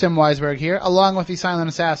South Coast. Tim Weisberg here, along with the silent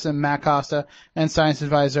assassin Matt Costa and science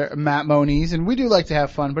advisor Matt Moniz. And we do like to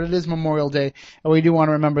have fun, but it is Memorial Day, and we do want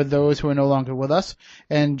to remember those who are no longer with us.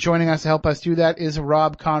 And joining us to help us do that is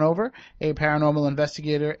Rob Conover, a paranormal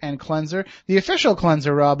investigator and cleanser, the official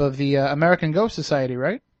cleanser, Rob, of the American Ghost Society,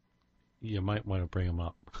 right? You might want to bring him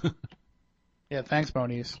up. Yeah, thanks,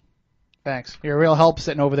 Moniz. Thanks. You're a real help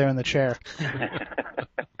sitting over there in the chair.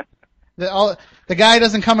 The guy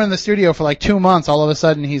doesn't come in the studio for like 2 months. All of a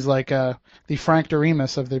sudden, he's like the Frank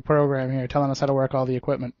Doremus of the program here, telling us how to work all the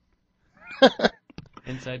equipment.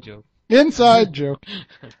 Inside joke. Inside joke.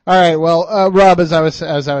 All right. Well, Rob, as I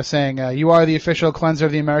was saying, you are the official cleanser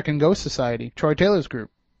of the American Ghost Society, Troy Taylor's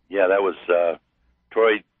group. Yeah, that was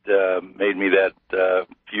Troy made me that a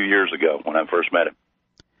few years ago when I first met him.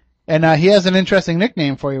 And he has an interesting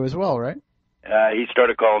nickname for you as well, right? He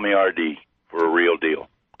started calling me RD for a real deal.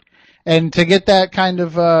 And to get that kind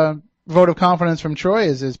of vote of confidence from Troy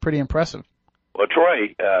is pretty impressive. Well,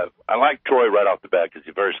 Troy, I like Troy right off the bat because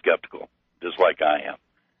he's very skeptical, just like I am.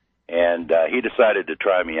 And he decided to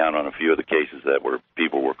try me out on a few of the cases that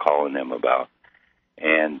people were calling him about.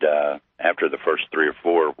 And after the first 3 or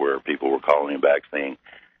 4 where people were calling him back saying,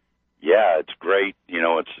 yeah, it's great, you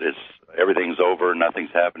know, it's everything's over, nothing's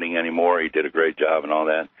happening anymore, he did a great job and all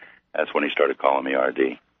that, that's when he started calling me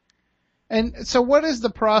RD. And so what is the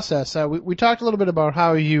process? We talked a little bit about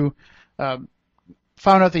how you found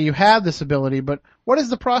out that you had this ability, but what is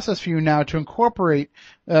the process for you now to incorporate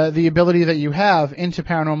the ability that you have into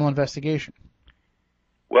paranormal investigation?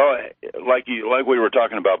 Well, like we were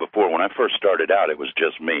talking about before, when I first started out, it was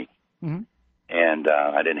just me. Mm-hmm. And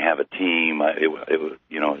I didn't have a team. It was,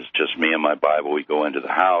 you know, it was just me and my Bible. We go into the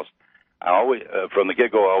house. I always, from the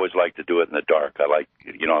get-go, I always liked to do it in the dark. I like,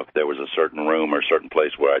 you know, if there was a certain room or a certain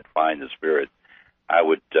place where I'd find the spirit, I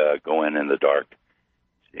would go in the dark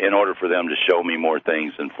in order for them to show me more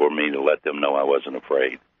things and for me to let them know I wasn't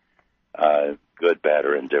afraid. Good, bad,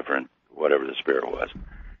 or indifferent, whatever the spirit was.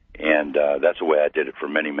 And that's the way I did it for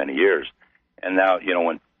many, many years. And now, you know,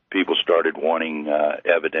 when people started wanting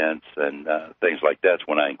evidence and things like that's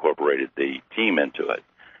when I incorporated the team into it.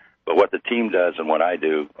 But what the team does and what I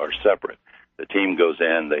do are separate. The team goes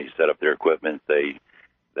in, they set up their equipment, they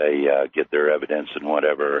get their evidence and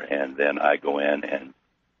whatever, and then I go in and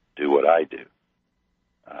do what I do.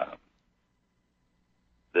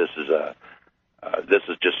 This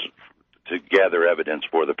is just to gather evidence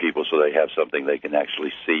for the people so they have something they can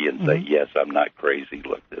actually see and say, yes, I'm not crazy.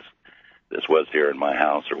 Look, this was here in my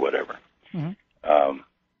house or whatever. Mm-hmm.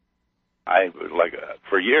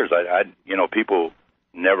 For years, you know, people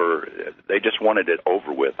they just wanted it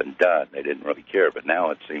over with and done. They didn't really care, but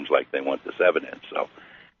now it seems like they want this evidence. So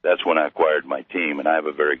that's when I acquired my team, and I have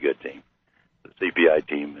a very good team. The CPI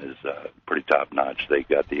team is pretty top-notch. They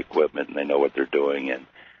got the equipment, and they know what they're doing, and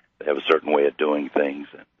they have a certain way of doing things,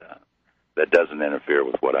 and that doesn't interfere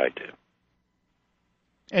with what I do.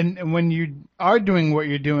 And when you are doing what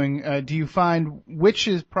you're doing, do you find which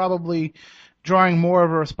is probably drawing more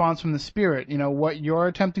of a response from the spirit? You know, what you're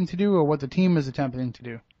attempting to do or what the team is attempting to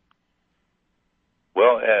do?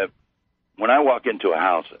 Well, when I walk into a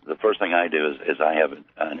house, the first thing I do is I have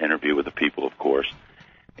an interview with the people, of course.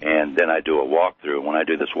 And then I do a walkthrough. And when I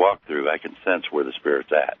do this walkthrough, I can sense where the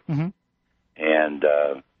spirit's at. Mm-hmm. And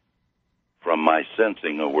from my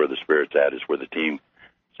sensing of where the spirit's at is where the team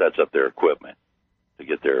sets up their equipment to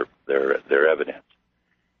get their evidence.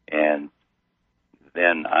 And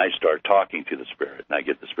then I start talking to the spirit, and I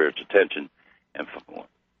get the spirit's attention. And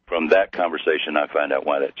from that conversation, I find out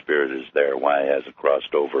why that spirit is there, why it hasn't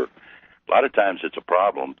crossed over. A lot of times it's a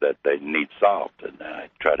problem that they need solved, and I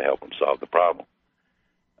try to help them solve the problem.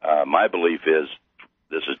 My belief is,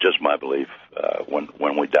 this is just my belief,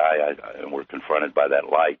 when we die and we're confronted by that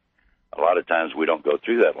light, a lot of times we don't go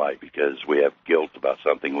through that light because we have guilt about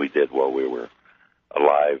something we did while we were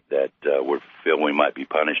alive that we feel we might be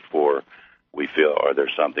punished for. We feel, or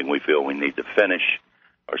there's something we feel we need to finish,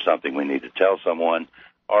 or something we need to tell someone,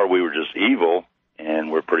 or we were just evil,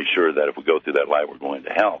 and we're pretty sure that if we go through that light, we're going to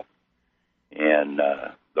hell. And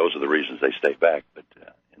those are the reasons they stay back. But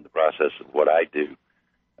in the process of what I do,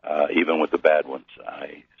 even with the bad ones,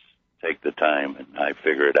 I take the time and I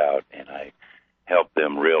figure it out, and I help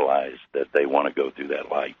them realize that they want to go through that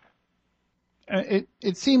light.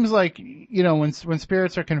 It seems like, when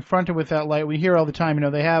spirits are confronted with that light, we hear all the time,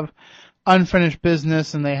 they have unfinished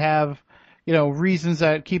business and they have, reasons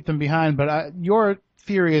that keep them behind. But your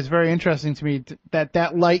theory is very interesting to me,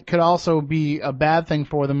 that light could also be a bad thing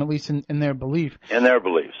for them, at least in their belief. In their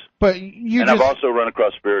beliefs. But I've also run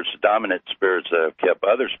across spirits, dominant spirits, that have kept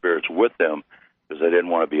other spirits with them because they didn't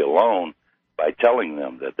want to be alone, by telling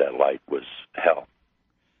them that light was hell.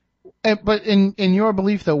 But in your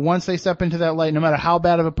belief, though, once they step into that light, no matter how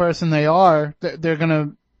bad of a person they are, they're going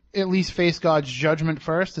to at least face God's judgment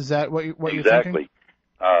first? Is that what you're thinking? Exactly.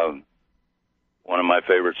 One of my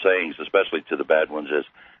favorite sayings, especially to the bad ones, is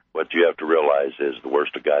what you have to realize is the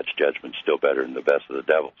worst of God's judgment is still better than the best of the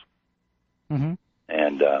devil's. Mm-hmm.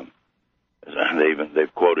 And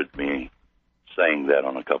they've quoted me saying that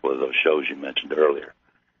on a couple of those shows you mentioned earlier.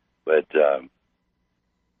 But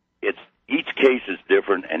it's each case is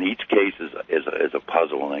different, and each case is a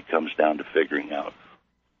puzzle, and it comes down to figuring out,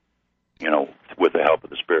 with the help of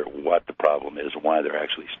the spirit, what the problem is and why they're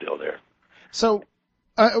actually still there. So,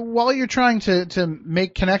 while you're trying to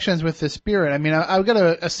make connections with the spirit, I've got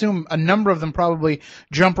to assume a number of them probably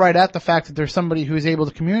jump right at the fact that there's somebody who's able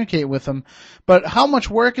to communicate with them. But how much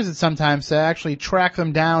work is it sometimes to actually track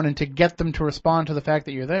them down and to get them to respond to the fact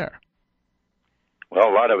that you're there? Well,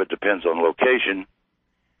 a lot of it depends on location.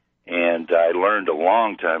 And I learned a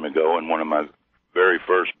long time ago in one of my very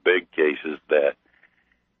first big cases that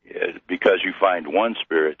because you find one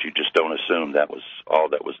spirit, you just don't assume that was all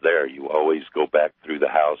that was there. You always go back through the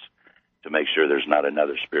house to make sure there's not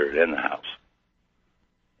another spirit in the house.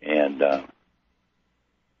 And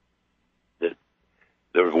the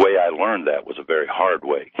way I learned that was a very hard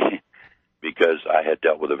way because I had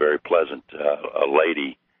dealt with a very pleasant a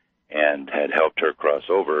lady and had helped her cross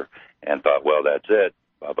over and thought, well, that's it.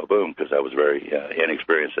 Boom, because I was very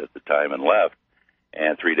inexperienced at the time and left.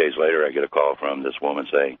 And 3 days later, I get a call from this woman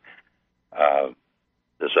saying,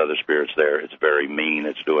 this other spirit's there. It's very mean.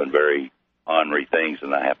 It's doing very ornery things,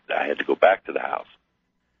 and I had to go back to the house.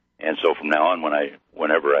 And so from now on,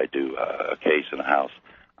 whenever I do a case in a house,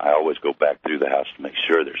 I always go back through the house to make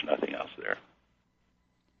sure there's nothing else there.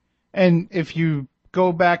 And if you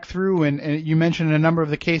go back through, and you mentioned a number of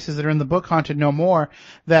the cases that are in the book, Haunted No More,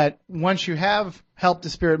 that once you have helped the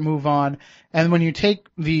spirit move on, and when you take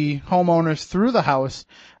the homeowners through the house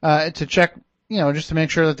to check, just to make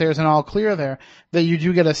sure that there's an all clear there, that you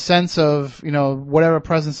do get a sense of, whatever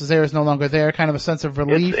presence is there is no longer there, kind of a sense of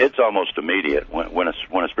relief. It's almost immediate. When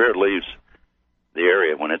a spirit leaves the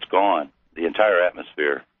area, when it's gone, the entire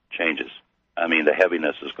atmosphere changes. The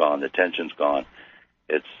heaviness is gone, the tension's gone.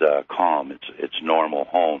 It's calm. It's normal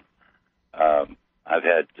home. I've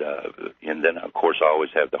had, and then of course I always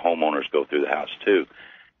have the homeowners go through the house too,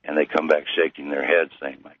 and they come back shaking their heads,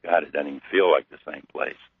 saying, "My God, it doesn't even feel like the same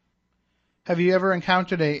place." Have you ever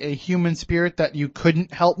encountered a human spirit that you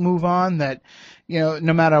couldn't help move on? That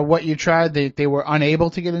no matter what you tried, they were unable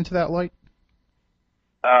to get into that light?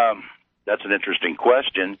 That's an interesting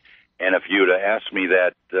question, and if you'd have asked me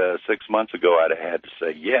that 6 months ago, I'd have had to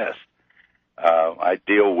say yes. I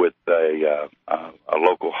deal with a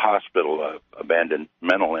local hospital, abandoned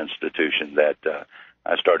mental institution that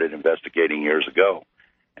I started investigating years ago,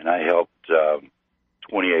 and I helped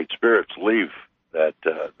 28 spirits leave that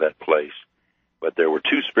place. But there were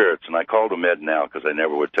two spirits, and I called them Ed and Al because they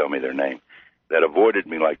never would tell me their name, that avoided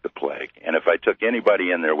me like the plague. And if I took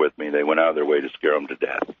anybody in there with me, they went out of their way to scare them to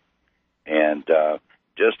death. And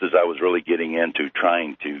just as I was really getting into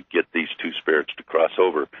trying to get these two spirits to cross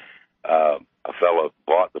over, a fellow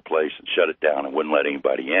bought the place and shut it down and wouldn't let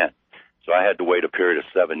anybody in. So I had to wait a period of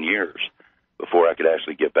 7 years before I could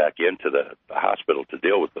actually get back into the hospital to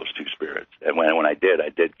deal with those two spirits. And when I did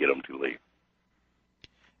get them to leave.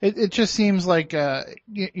 It just seems like,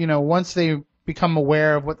 once they become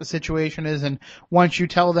aware of what the situation is, and once you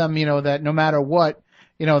tell them, that no matter what,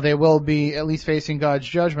 they will be at least facing God's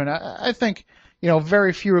judgment, I think,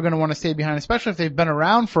 very few are going to want to stay behind, especially if they've been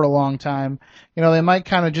around for a long time. They might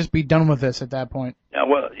kind of just be done with this at that point. Yeah,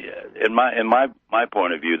 well, in my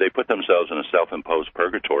point of view, they put themselves in a self-imposed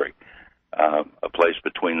purgatory, a place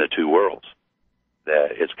between the two worlds.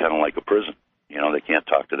 That it's kind of like a prison. They can't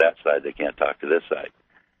talk to that side, they can't talk to this side.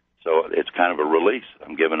 So it's kind of a release.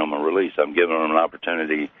 I'm giving them a release. I'm giving them an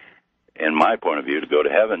opportunity, in my point of view, to go to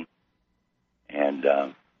heaven. And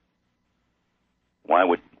why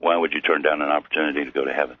would you turn down an opportunity to go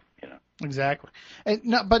to heaven? Exactly.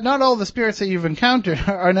 But not all the spirits that you've encountered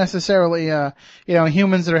are necessarily,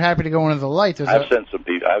 humans that are happy to go into the light. I've sent some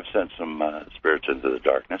people. I've sent some spirits into the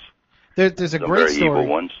darkness. There's a some great very story evil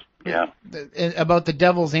ones. Yeah. About the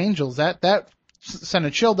devil's angels. That sent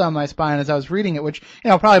a chill down my spine as I was reading it, which,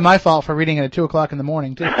 probably my fault for reading it at 2:00 in the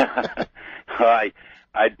morning too.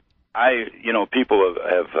 People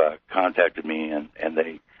have contacted me and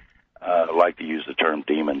they like to use the term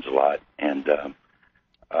demons a lot, and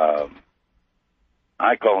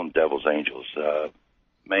I call them devil's angels.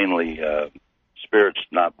 Mainly spirits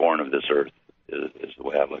not born of this earth is the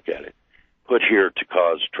way I look at it. Put here to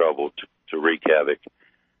cause trouble, to wreak havoc,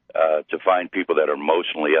 to find people that are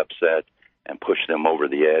emotionally upset and push them over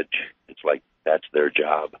the edge. It's like that's their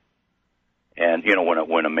job. And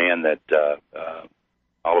when a man that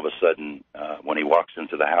all of a sudden when he walks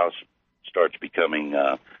into the house starts becoming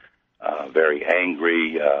very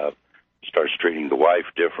angry, starts treating the wife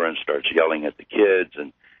different, starts yelling at the kids,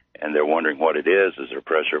 and they're wondering what it is there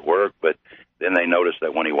pressure at work? But then they notice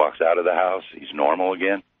that when he walks out of the house, he's normal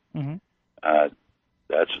again. Mm-hmm.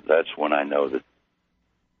 That's when I know that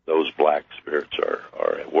those black spirits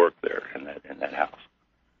are at work there in that house.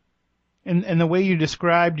 And the way you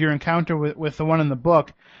described your encounter with the one in the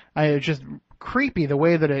book, it's just creepy the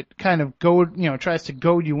way that it kind of tries to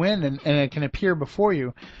goad you in and it can appear before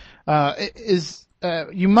you.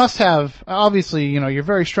 You must have, obviously, you're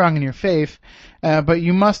very strong in your faith, but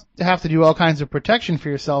you must have to do all kinds of protection for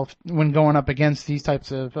yourself when going up against these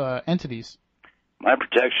types of entities. My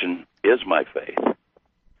protection is my faith.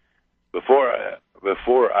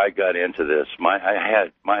 Before I got into this,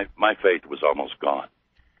 my faith was almost gone.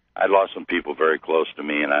 I lost some people very close to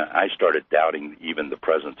me, and I started doubting even the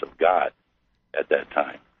presence of God at that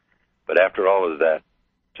time. But after all of that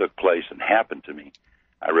took place and happened to me,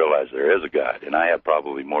 I realized there is a God, and I have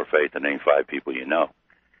probably more faith than any 5 people you know.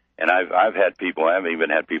 And I've even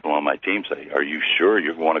had people on my team say, "Are you sure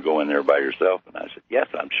you want to go in there by yourself?" And I said, "Yes,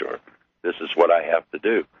 I'm sure. This is what I have to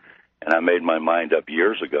do." And I made my mind up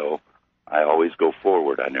years ago. I always go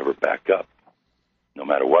forward. I never back up, no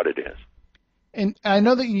matter what it is. And I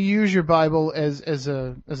know that you use your Bible as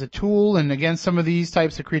a tool and against some of these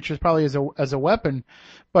types of creatures, probably as a weapon.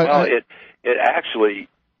 But it actually,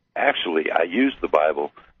 I use the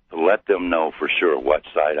Bible to let them know for sure what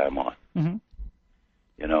side I'm on. Mm-hmm.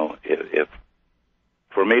 If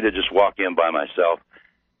for me to just walk in by myself,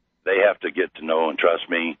 they have to get to know and trust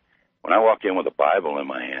me. When I walk in with a Bible in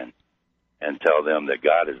my hand and tell them that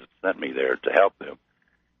God has sent me there to help them,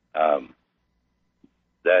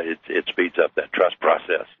 that it speeds up that trust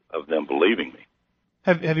process of them believing me.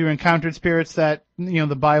 Have you encountered spirits that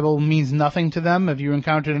the Bible means nothing to them? Have you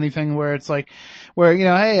encountered anything where it's like,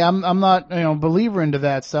 hey, I'm not a believer into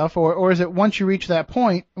that stuff, or is it once you reach that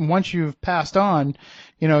point, once you've passed on,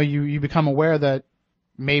 you become aware that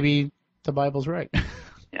maybe the Bible's right?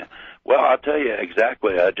 Yeah. Well, I'll tell you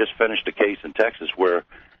exactly. I just finished a case in Texas where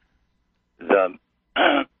the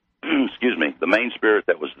the main spirit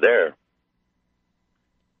that was there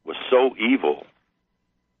was so evil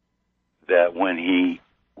that when he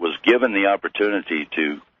was given the opportunity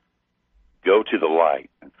to go to the light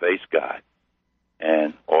and face God,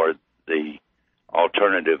 or the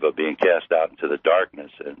alternative of being cast out into the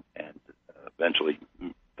darkness and eventually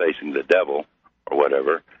facing the devil or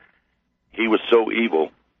whatever, he was so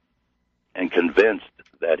evil and convinced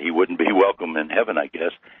that he wouldn't be welcome in heaven, I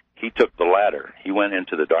guess, he took the latter. He went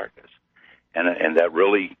into the darkness. And that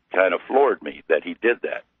really kind of floored me that he did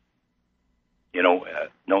that.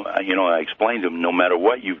 I explained to him, no matter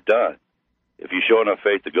what you've done, if you show enough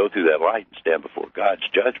faith to go through that light and stand before God's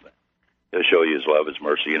judgment, he'll show you his love, his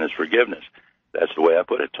mercy, and his forgiveness. That's the way I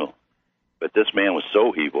put it to him. But this man was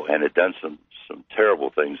so evil and had done some terrible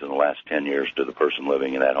things in the last 10 years to the person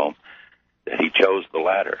living in that home that he chose the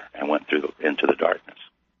latter and went into the darkness.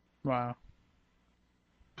 Wow.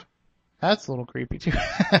 That's a little creepy too.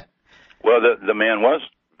 Well, the man was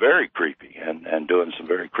very creepy and doing some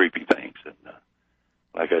very creepy things. And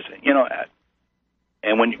like I said,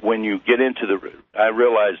 and when you get into I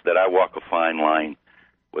realize that I walk a fine line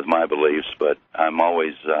with my beliefs, but I'm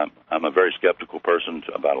always I'm a very skeptical person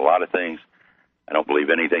about a lot of things. I don't believe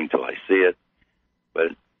anything till I see it.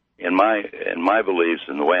 But in my beliefs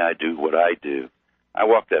and the way I do what I do, I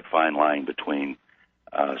walk that fine line between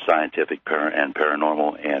scientific and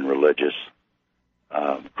paranormal and religious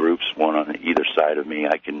groups, one on either side of me.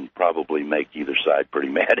 I can probably make either side pretty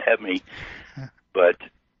mad at me, but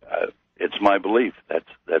it's my belief.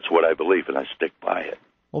 That's what I believe, and I stick by it.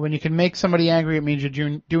 Well, when you can make somebody angry, it means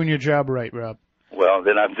you're doing your job right, Rob. Well,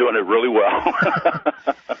 then I'm doing it really well.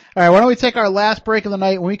 All right, why don't we take our last break of the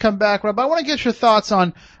night? When we come back, Rob, I want to get your thoughts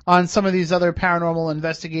on some of these other paranormal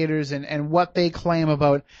investigators and what they claim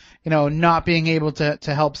about, not being able to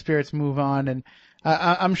help spirits move on. And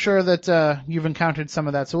I'm sure that you've encountered some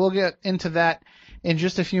of that. So we'll get into that in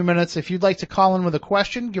just a few minutes. If you'd like to call in with a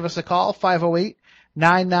question, give us a call,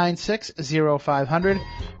 508-996-0500,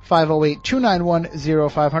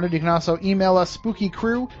 508-291-0500. You can also email us,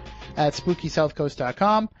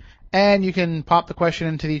 spookykrew@spookysouthcoast.com. And you can pop the question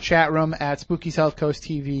into the chat room at Spooky South Coast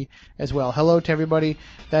TV as well. Hello to everybody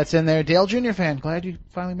that's in there. Dale Jr. fan, glad you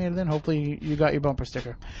finally made it in. Hopefully you got your bumper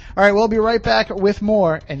sticker. All right, we'll be right back with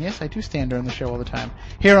more. And yes, I do stand during the show all the time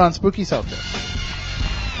here on Spooky South Coast.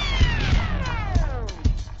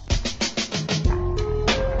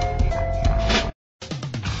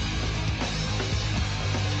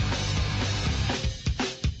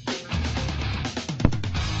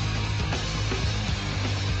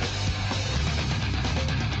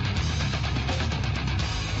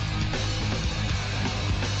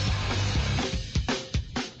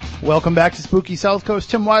 Welcome back to Spooky South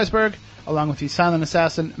Coast. Tim Weisberg, along with the silent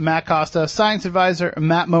assassin, Matt Costa, science advisor,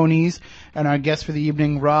 Matt Moniz, and our guest for the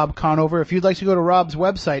evening, Rob Conover. If you'd like to go to Rob's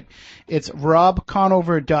website, it's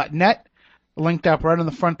robconover.net, linked up right on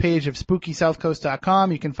the front page of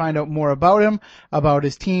SpookySouthCoast.com. You can find out more about him, about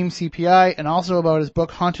his team, CPI, and also about his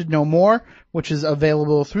book, Haunted No More, which is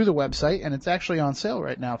available through the website, and it's actually on sale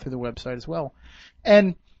right now through the website as well.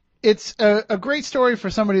 And it's a great story for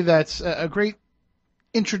somebody that's a great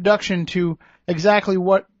introduction to exactly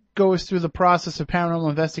what goes through the process of paranormal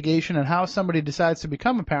investigation and how somebody decides to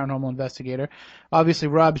become a paranormal investigator. Obviously,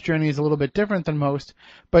 Rob's journey is a little bit different than most,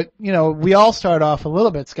 but, we all start off a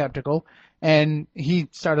little bit skeptical, and he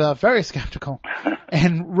started off very skeptical.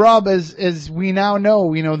 And Rob, as we now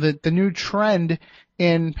know, the new trend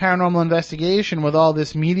in paranormal investigation with all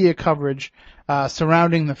this media coverage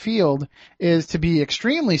surrounding the field is to be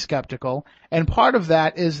extremely skeptical, and part of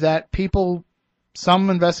that is that some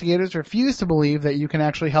investigators refuse to believe that you can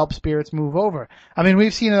actually help spirits move over. I mean,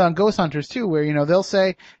 we've seen it on Ghost Hunters too, where, they'll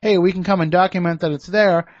say, hey, we can come and document that it's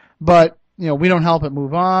there, but, we don't help it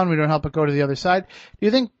move on, we don't help it go to the other side. Do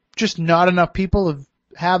you think just not enough people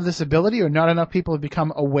have this ability, or not enough people have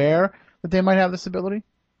become aware that they might have this ability?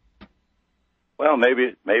 Well, maybe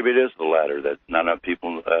it is the latter, that not enough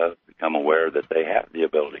people become aware that they have the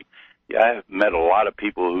ability. Yeah, I've met a lot of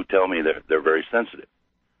people who tell me they're very sensitive.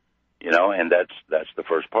 And that's the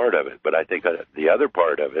first part of it. But I think the other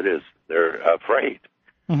part of it is they're afraid.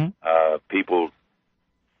 Mm-hmm. People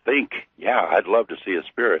think, yeah, I'd love to see a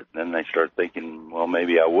spirit. And then they start thinking, well,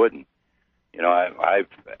 maybe I wouldn't. I've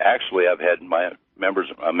had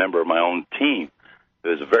a member of my own team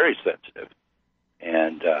who is very sensitive,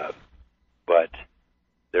 and but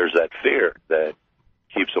there's that fear that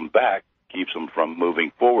keeps them back, keeps them from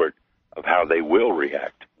moving forward of how they will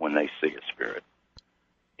react when they see a spirit.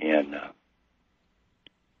 And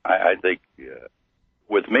I think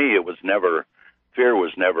with me, fear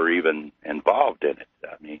was never even involved in it.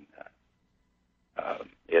 I mean,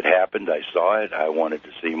 it happened. I saw it. I wanted to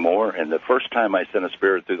see more. And the first time I sent a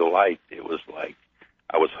spirit through the light, it was like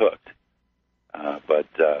I was hooked. But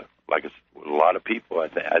like a lot of people,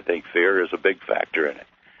 I think fear is a big factor in it.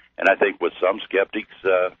 And I think with some skeptics,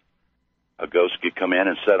 a ghost could come in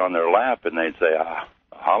and sit on their lap, and they'd say, a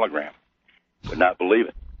hologram. Would not believe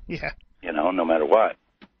it. Yeah. No matter what.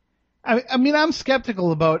 I mean, I'm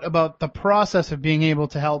skeptical about the process of being able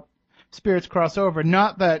to help spirits cross over.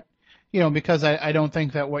 Not that, because I don't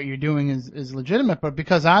think that what you're doing is legitimate, but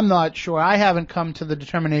because I'm not sure. I haven't come to the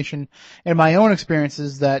determination in my own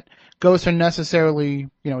experiences that ghosts are necessarily,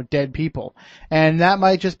 dead people. And that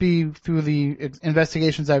might just be through the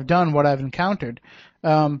investigations I've done, what I've encountered.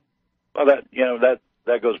 Well,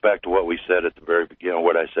 that goes back to what we said at the very beginning,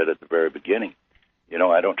 what I said at the very beginning.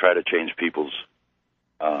 I don't try to change people's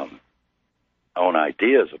own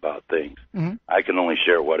ideas about things. Mm-hmm. I can only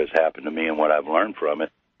share what has happened to me and what I've learned from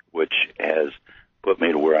it, which has put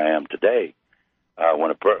me to where I am today.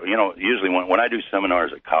 Usually when I do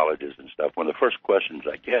seminars at colleges and stuff, one of the first questions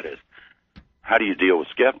I get is, how do you deal with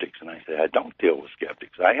skeptics? And I say, I don't deal with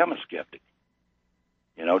skeptics. I am a skeptic.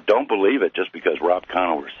 Don't believe it just because Rob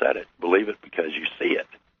Conover said it. Believe it because you see it,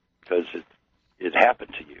 because it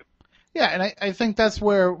happened to you. Yeah, and I think that's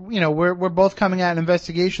where, we're both coming at an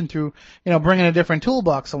investigation through, bringing a different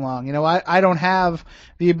toolbox along. I don't have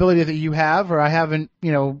the ability that you have, or I haven't,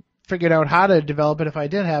 figured out how to develop it if I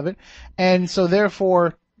did have it. And so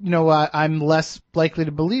therefore, I'm less likely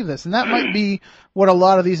to believe this. And that might be what a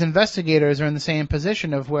lot of these investigators are in the same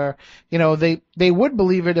position of, where, they would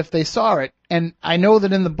believe it if they saw it. And I know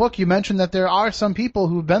that in the book you mentioned that there are some people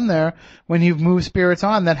who've been there when you've moved spirits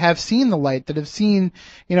on that have seen the light, that have seen,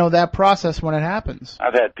 that process when it happens.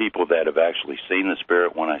 I've had people that have actually seen the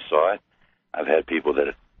spirit when I saw it. I've had people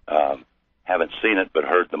that haven't seen it but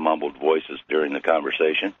heard the mumbled voices during the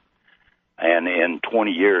conversation. And in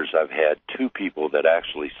 20 years, I've had 2 people that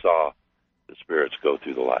actually saw the spirits go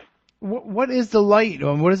through the light. What is the light?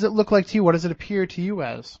 What does it look like to you? What does it appear to you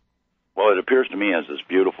as? Well, it appears to me as this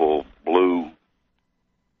beautiful blue,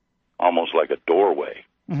 almost like a doorway.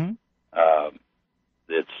 Mm-hmm.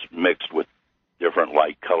 It's mixed with different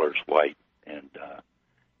light colors, white, and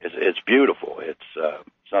it's beautiful. It's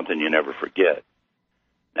something you never forget.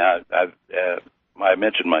 Now, I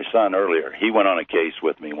mentioned my son earlier. He went on a case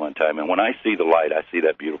with me one time, and when I see the light, I see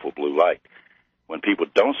that beautiful blue light. When people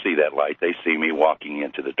don't see that light, they see me walking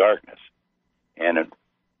into the darkness. And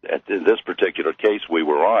at this particular case we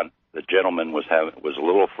were on, the gentleman was a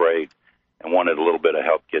little afraid and wanted a little bit of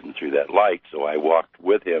help getting through that light, so I walked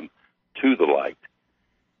with him to the light.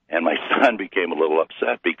 And my son became a little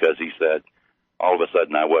upset because he said, all of a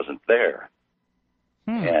sudden I wasn't there.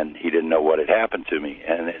 And he didn't know what had happened to me.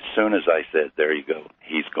 And as soon as I said, there you go,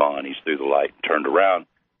 he's gone, he's through the light, and turned around,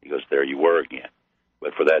 he goes, there you were again.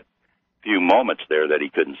 But for that few moments there that he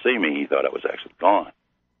couldn't see me, he thought I was actually gone.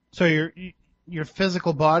 So your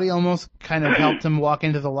physical body almost kind of helped him walk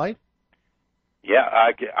into the light? Yeah,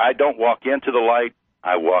 I don't walk into the light,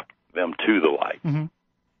 I walk them to the light.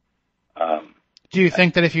 Mm-hmm. Do you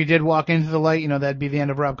think that if you did walk into the light, that'd be the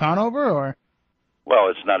end of Rob Conover, or? Well,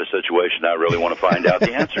 it's not a situation I really want to find out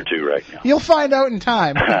the answer to right now. You'll find out in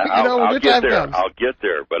time. I'll get there. Comes. I'll get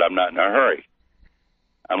there, but I'm not in a hurry.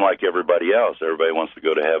 I'm like everybody else. Everybody wants to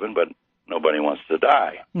go to heaven, but nobody wants to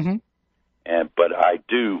die. Mm-hmm. But I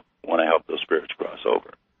do want to help those spirits cross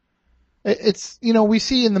over. It's, we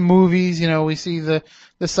see in the movies, we see the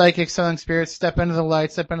psychics telling spirits, step into the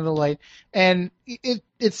light. And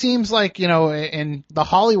it seems like, in the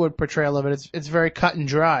Hollywood portrayal of it, it's very cut and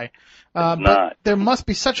dry. But there must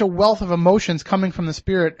be such a wealth of emotions coming from the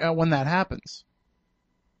spirit when that happens.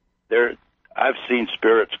 I've seen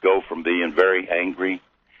spirits go from being very angry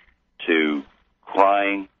to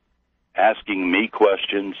crying, asking me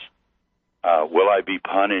questions. Will I be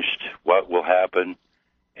punished? What will happen?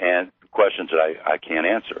 And questions that I can't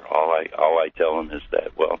answer. All I tell them is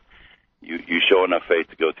that, well, you show enough faith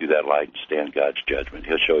to go through that light and stand God's judgment.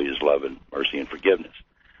 He'll show you His love and mercy and forgiveness.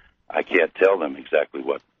 I can't tell them exactly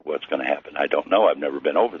what's going to happen. I don't know. I've never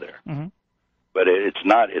been over there. Mm-hmm. But it's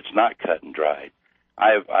not cut and dried.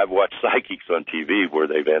 I've watched psychics on TV where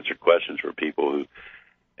they've answered questions for people who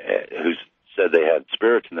said they had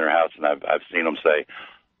spirits in their house, and I've seen them say,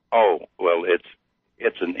 "Oh, well,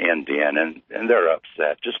 it's an Indian," and they're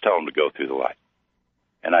upset. Just tell them to go through the light.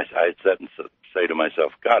 And I sit and say to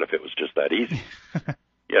myself, God, if it was just that easy,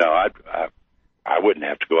 I wouldn't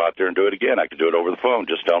have to go out there and do it again. I could do it over the phone.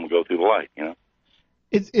 Just tell them to go through the light,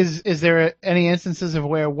 Is there any instances of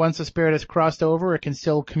where once a spirit has crossed over, it can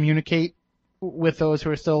still communicate with those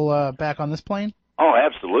who are still back on this plane? Oh,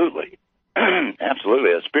 absolutely.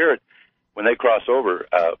 Absolutely. A spirit, when they cross over,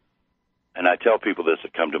 and I tell people this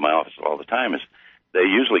that come to my office all the time, is they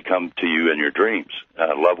usually come to you in your dreams.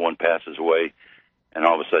 A loved one passes away, and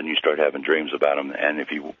all of a sudden you start having dreams about them. And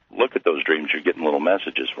if you look at those dreams, you're getting little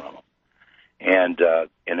messages from them. And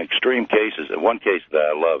in extreme cases, in one case that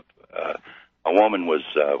I love, a woman was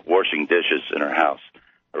washing dishes in her house.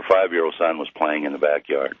 Her 5-year-old son was playing in the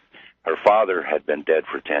backyard. Her father had been dead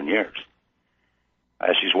for 10 years.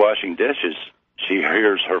 As she's washing dishes, she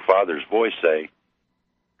hears her father's voice say,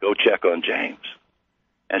 "Go check on James."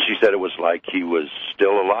 And she said it was like he was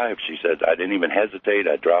still alive. She said, I didn't even hesitate.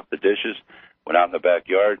 I dropped the dishes, went out in the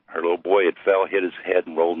backyard. Her little boy had fell, hit his head,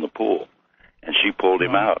 and rolled in the pool. And she pulled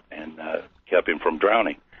him out and kept him from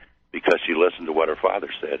drowning because she listened to what her father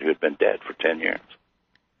said, who had been dead for 10 years.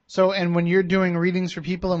 So, and when you're doing readings for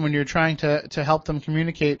people and when you're trying to help them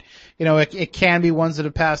communicate, you know, it can be ones that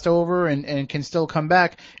have passed over and can still come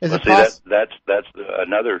back. Is it possible? That's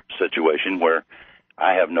another situation where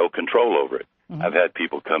I have no control over it. Mm-hmm. I've had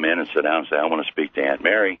people come in and sit down and say, I want to speak to Aunt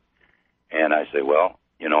Mary. And I say, well,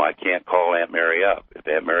 you know, I can't call Aunt Mary up. If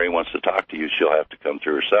Aunt Mary wants to talk to you, she'll have to come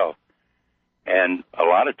through herself. And a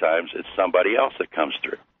lot of times it's somebody else that comes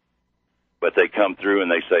through. But they come through and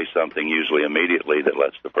they say something usually immediately that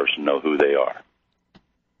lets the person know who they are.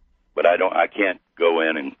 But I can't go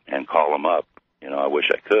in and call them up. You know, I wish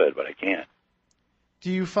I could, but I can't. Do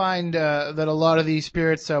you find that a lot of these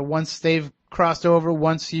spirits, once they've crossed over,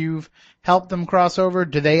 once you've helped them cross over,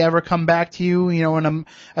 do they ever come back to you, you know, in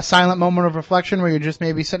a silent moment of reflection where you're just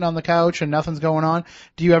maybe sitting on the couch and nothing's going on?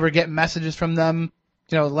 Do you ever get messages from them,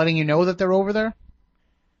 you know, letting you know that they're over there?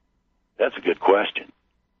 That's a good question.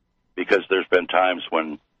 Because there's been times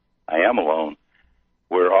when I am alone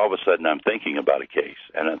where all of a sudden I'm thinking about a case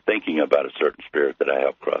and I'm thinking about a certain spirit that I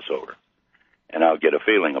helped cross over. And I'll get a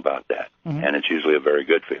feeling about that. Mm-hmm. And it's usually a very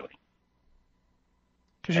good feeling.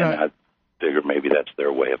 And I figure maybe that's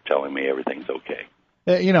their way of telling me everything's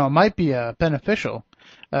okay. You know, it might be beneficial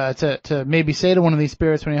to maybe say to one of these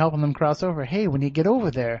spirits when you're helping them cross over, hey, when you get over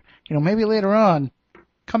there, you know, maybe later on,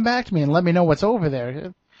 come back to me and let me know what's over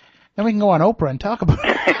there. Then we can go on Oprah and talk about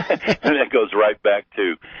it. And that goes right back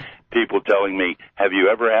to people telling me, have you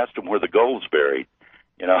ever asked them where the gold's buried?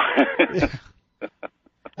 You know.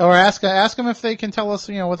 Or ask them if they can tell us,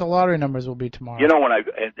 you know, what the lottery numbers will be tomorrow. You know,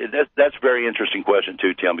 that's a very interesting question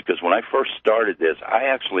too, Tim, because when I first started this, I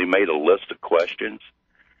actually made a list of questions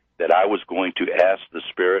that I was going to ask the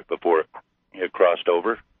spirit before it crossed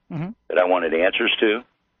over, mm-hmm. that I wanted answers to.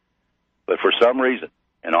 But for some reason,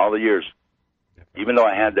 in all the years, even though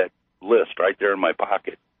I had that list right there in my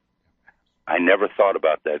pocket, I never thought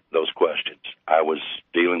about those questions. I was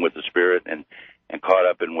dealing with the spirit and caught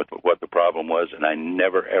up in with what the problem was, and I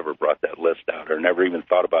never, ever brought that list out or never even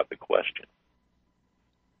thought about the question.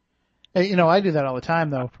 Hey, you know, I do that all the time,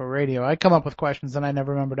 though, for radio. I come up with questions, and I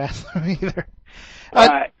never remember to ask them either.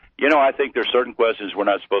 You know, I think there's certain questions we're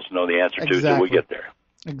not supposed to know the answer to until we get there.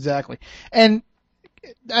 Exactly. And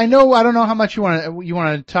I don't know how much you want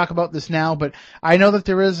to talk about this now, but I know that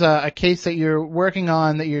there is a case that you're working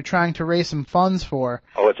on that you're trying to raise some funds for.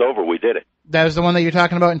 Oh, it's over. We did it. That was the one that you're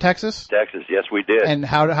talking about in Texas? Texas, yes, we did. And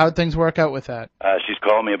how did things work out with that? She's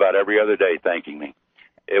calling me about every other day thanking me.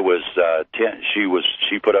 It was 10.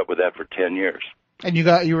 She put up with that for 10 years. And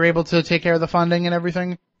you were able to take care of the funding and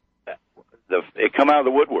everything? It come out of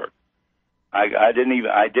the woodwork. I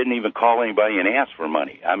didn't even call anybody and ask for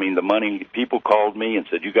money. I mean, the money, people called me and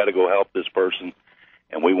said, you got to go help this person,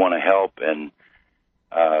 and we want to help. And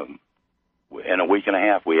in a week and a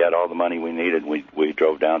half, we had all the money we needed. We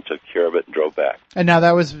drove down, took care of it, and drove back. And now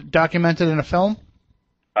that was documented in a film?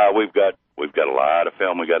 We've got a lot of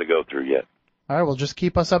film we got to go through yet. All right, well, just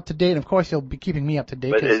keep us up to date. Of course, you'll be keeping me up to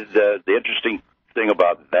date. But the interesting thing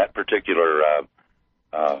about that particular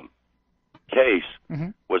case mm-hmm.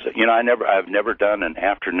 was, you know, I've never done an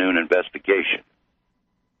afternoon investigation.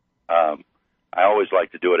 I always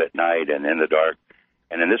like to do it at night and in the dark.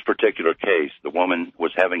 And in this particular case, the woman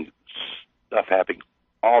was having stuff happening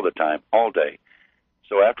all the time, all day.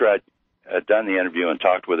 So after I'd done the interview and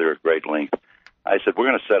talked with her at great length, I said, we're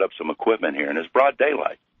going to set up some equipment here. And it's broad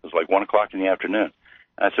daylight. It was like 1 o'clock in the afternoon.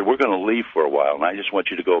 And I said, we're going to leave for a while, and I just want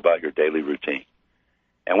you to go about your daily routine.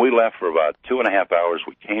 And we left for about 2.5 hours.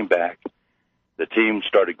 We came back. The team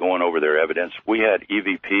started going over their evidence. We had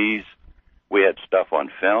EVPs. We had stuff on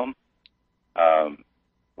film.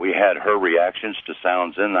 We had her reactions to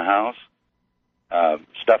sounds in the house.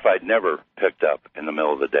 Stuff I'd never picked up in the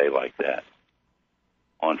middle of the day like that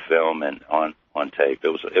on film and on tape. It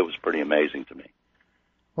was pretty amazing to me.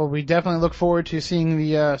 Well, we definitely look forward to seeing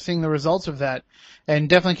the results of that, and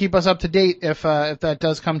definitely keep us up to date if that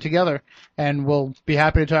does come together. And we'll be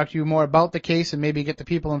happy to talk to you more about the case and maybe get the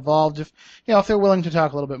people involved if they're willing to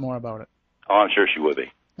talk a little bit more about it. Oh, I'm sure she would be.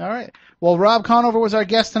 All right. Well, Rob Conover was our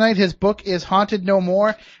guest tonight. His book is Haunted No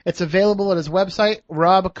More. It's available at his website,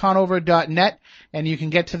 robconover.net, and you can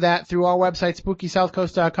get to that through our website,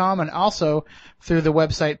 SpookySouthCoast.com, and also through the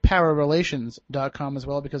website, ParaRelations.com as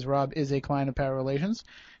well, because Rob is a client of ParaRelations.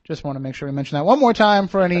 Just want to make sure we mention that one more time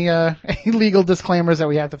for any legal disclaimers that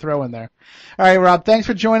we have to throw in there. All right, Rob, thanks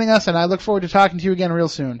for joining us, and I look forward to talking to you again real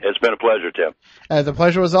soon. It's been a pleasure, Tim. The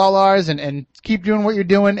pleasure was all ours, and keep doing what you're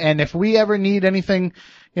doing, and if we ever need anything,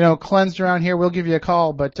 cleansed around here, we'll give you a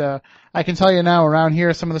call. But I can tell you now, around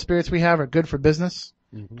here, some of the spirits we have are good for business.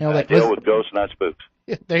 Mm-hmm. I deal with ghosts, not spooks.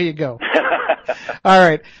 There you go. All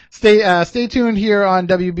right. Stay tuned here on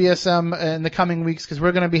WBSM in the coming weeks because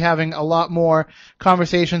we're going to be having a lot more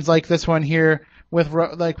conversations like this one here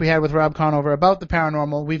like we had with Rob Conover about the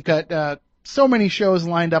paranormal. We've got so many shows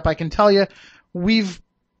lined up. I can tell you, we've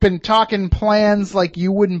been talking plans like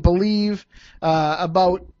you wouldn't believe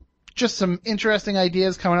about just some interesting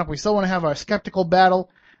ideas coming up. We still want to have our skeptical battle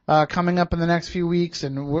coming up in the next few weeks,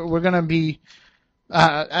 and we're going to be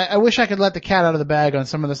I wish I could let the cat out of the bag on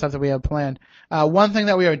some of the stuff that we have planned. One thing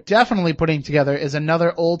that we are definitely putting together is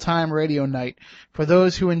another old-time radio night. For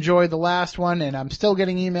those who enjoyed the last one, and I'm still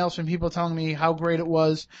getting emails from people telling me how great it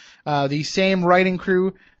was, the same writing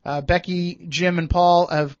crew, Becky, Jim, and Paul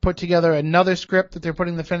have put together another script that they're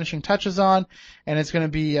putting the finishing touches on, and it's going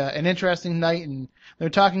to be an interesting night. And they're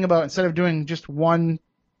talking about, instead of doing just one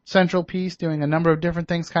central piece, doing a number of different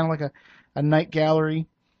things, kind of like a night gallery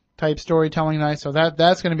type storytelling night. So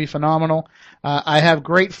that's going to be phenomenal. I have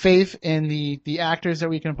great faith in the actors that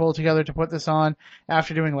we can pull together to put this on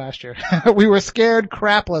after doing last year. We were scared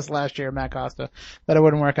crapless last year, Matt Costa, that it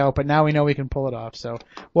wouldn't work out, but now we know we can pull it off. So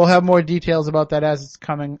we'll have more details about that as it's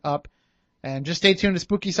coming up. And just stay tuned to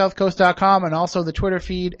SpookySouthCoast.com and also the Twitter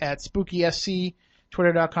feed at SpookySC,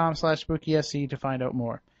 twitter.com/SpookySC to find out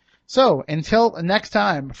more. So, until next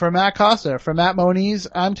time, for Matt Costa, for Matt Moniz,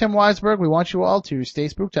 I'm Tim Weisberg. We want you all to stay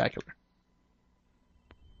spooktacular.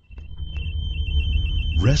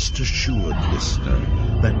 Rest assured, listener,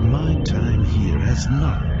 that my time here has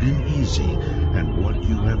not been easy, and what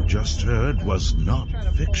you have just heard was not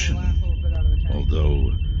fiction.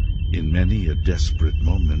 Although, in many a desperate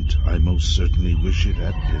moment, I most certainly wish it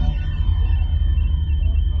had been.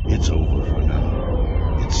 It's over for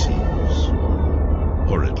now, it seems.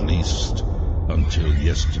 Or at least, until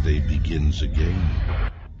yesterday begins again.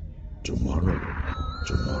 Tomorrow.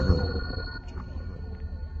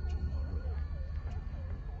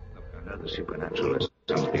 The supernatural is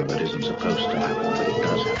something that isn't supposed to happen, but it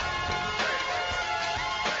does happen.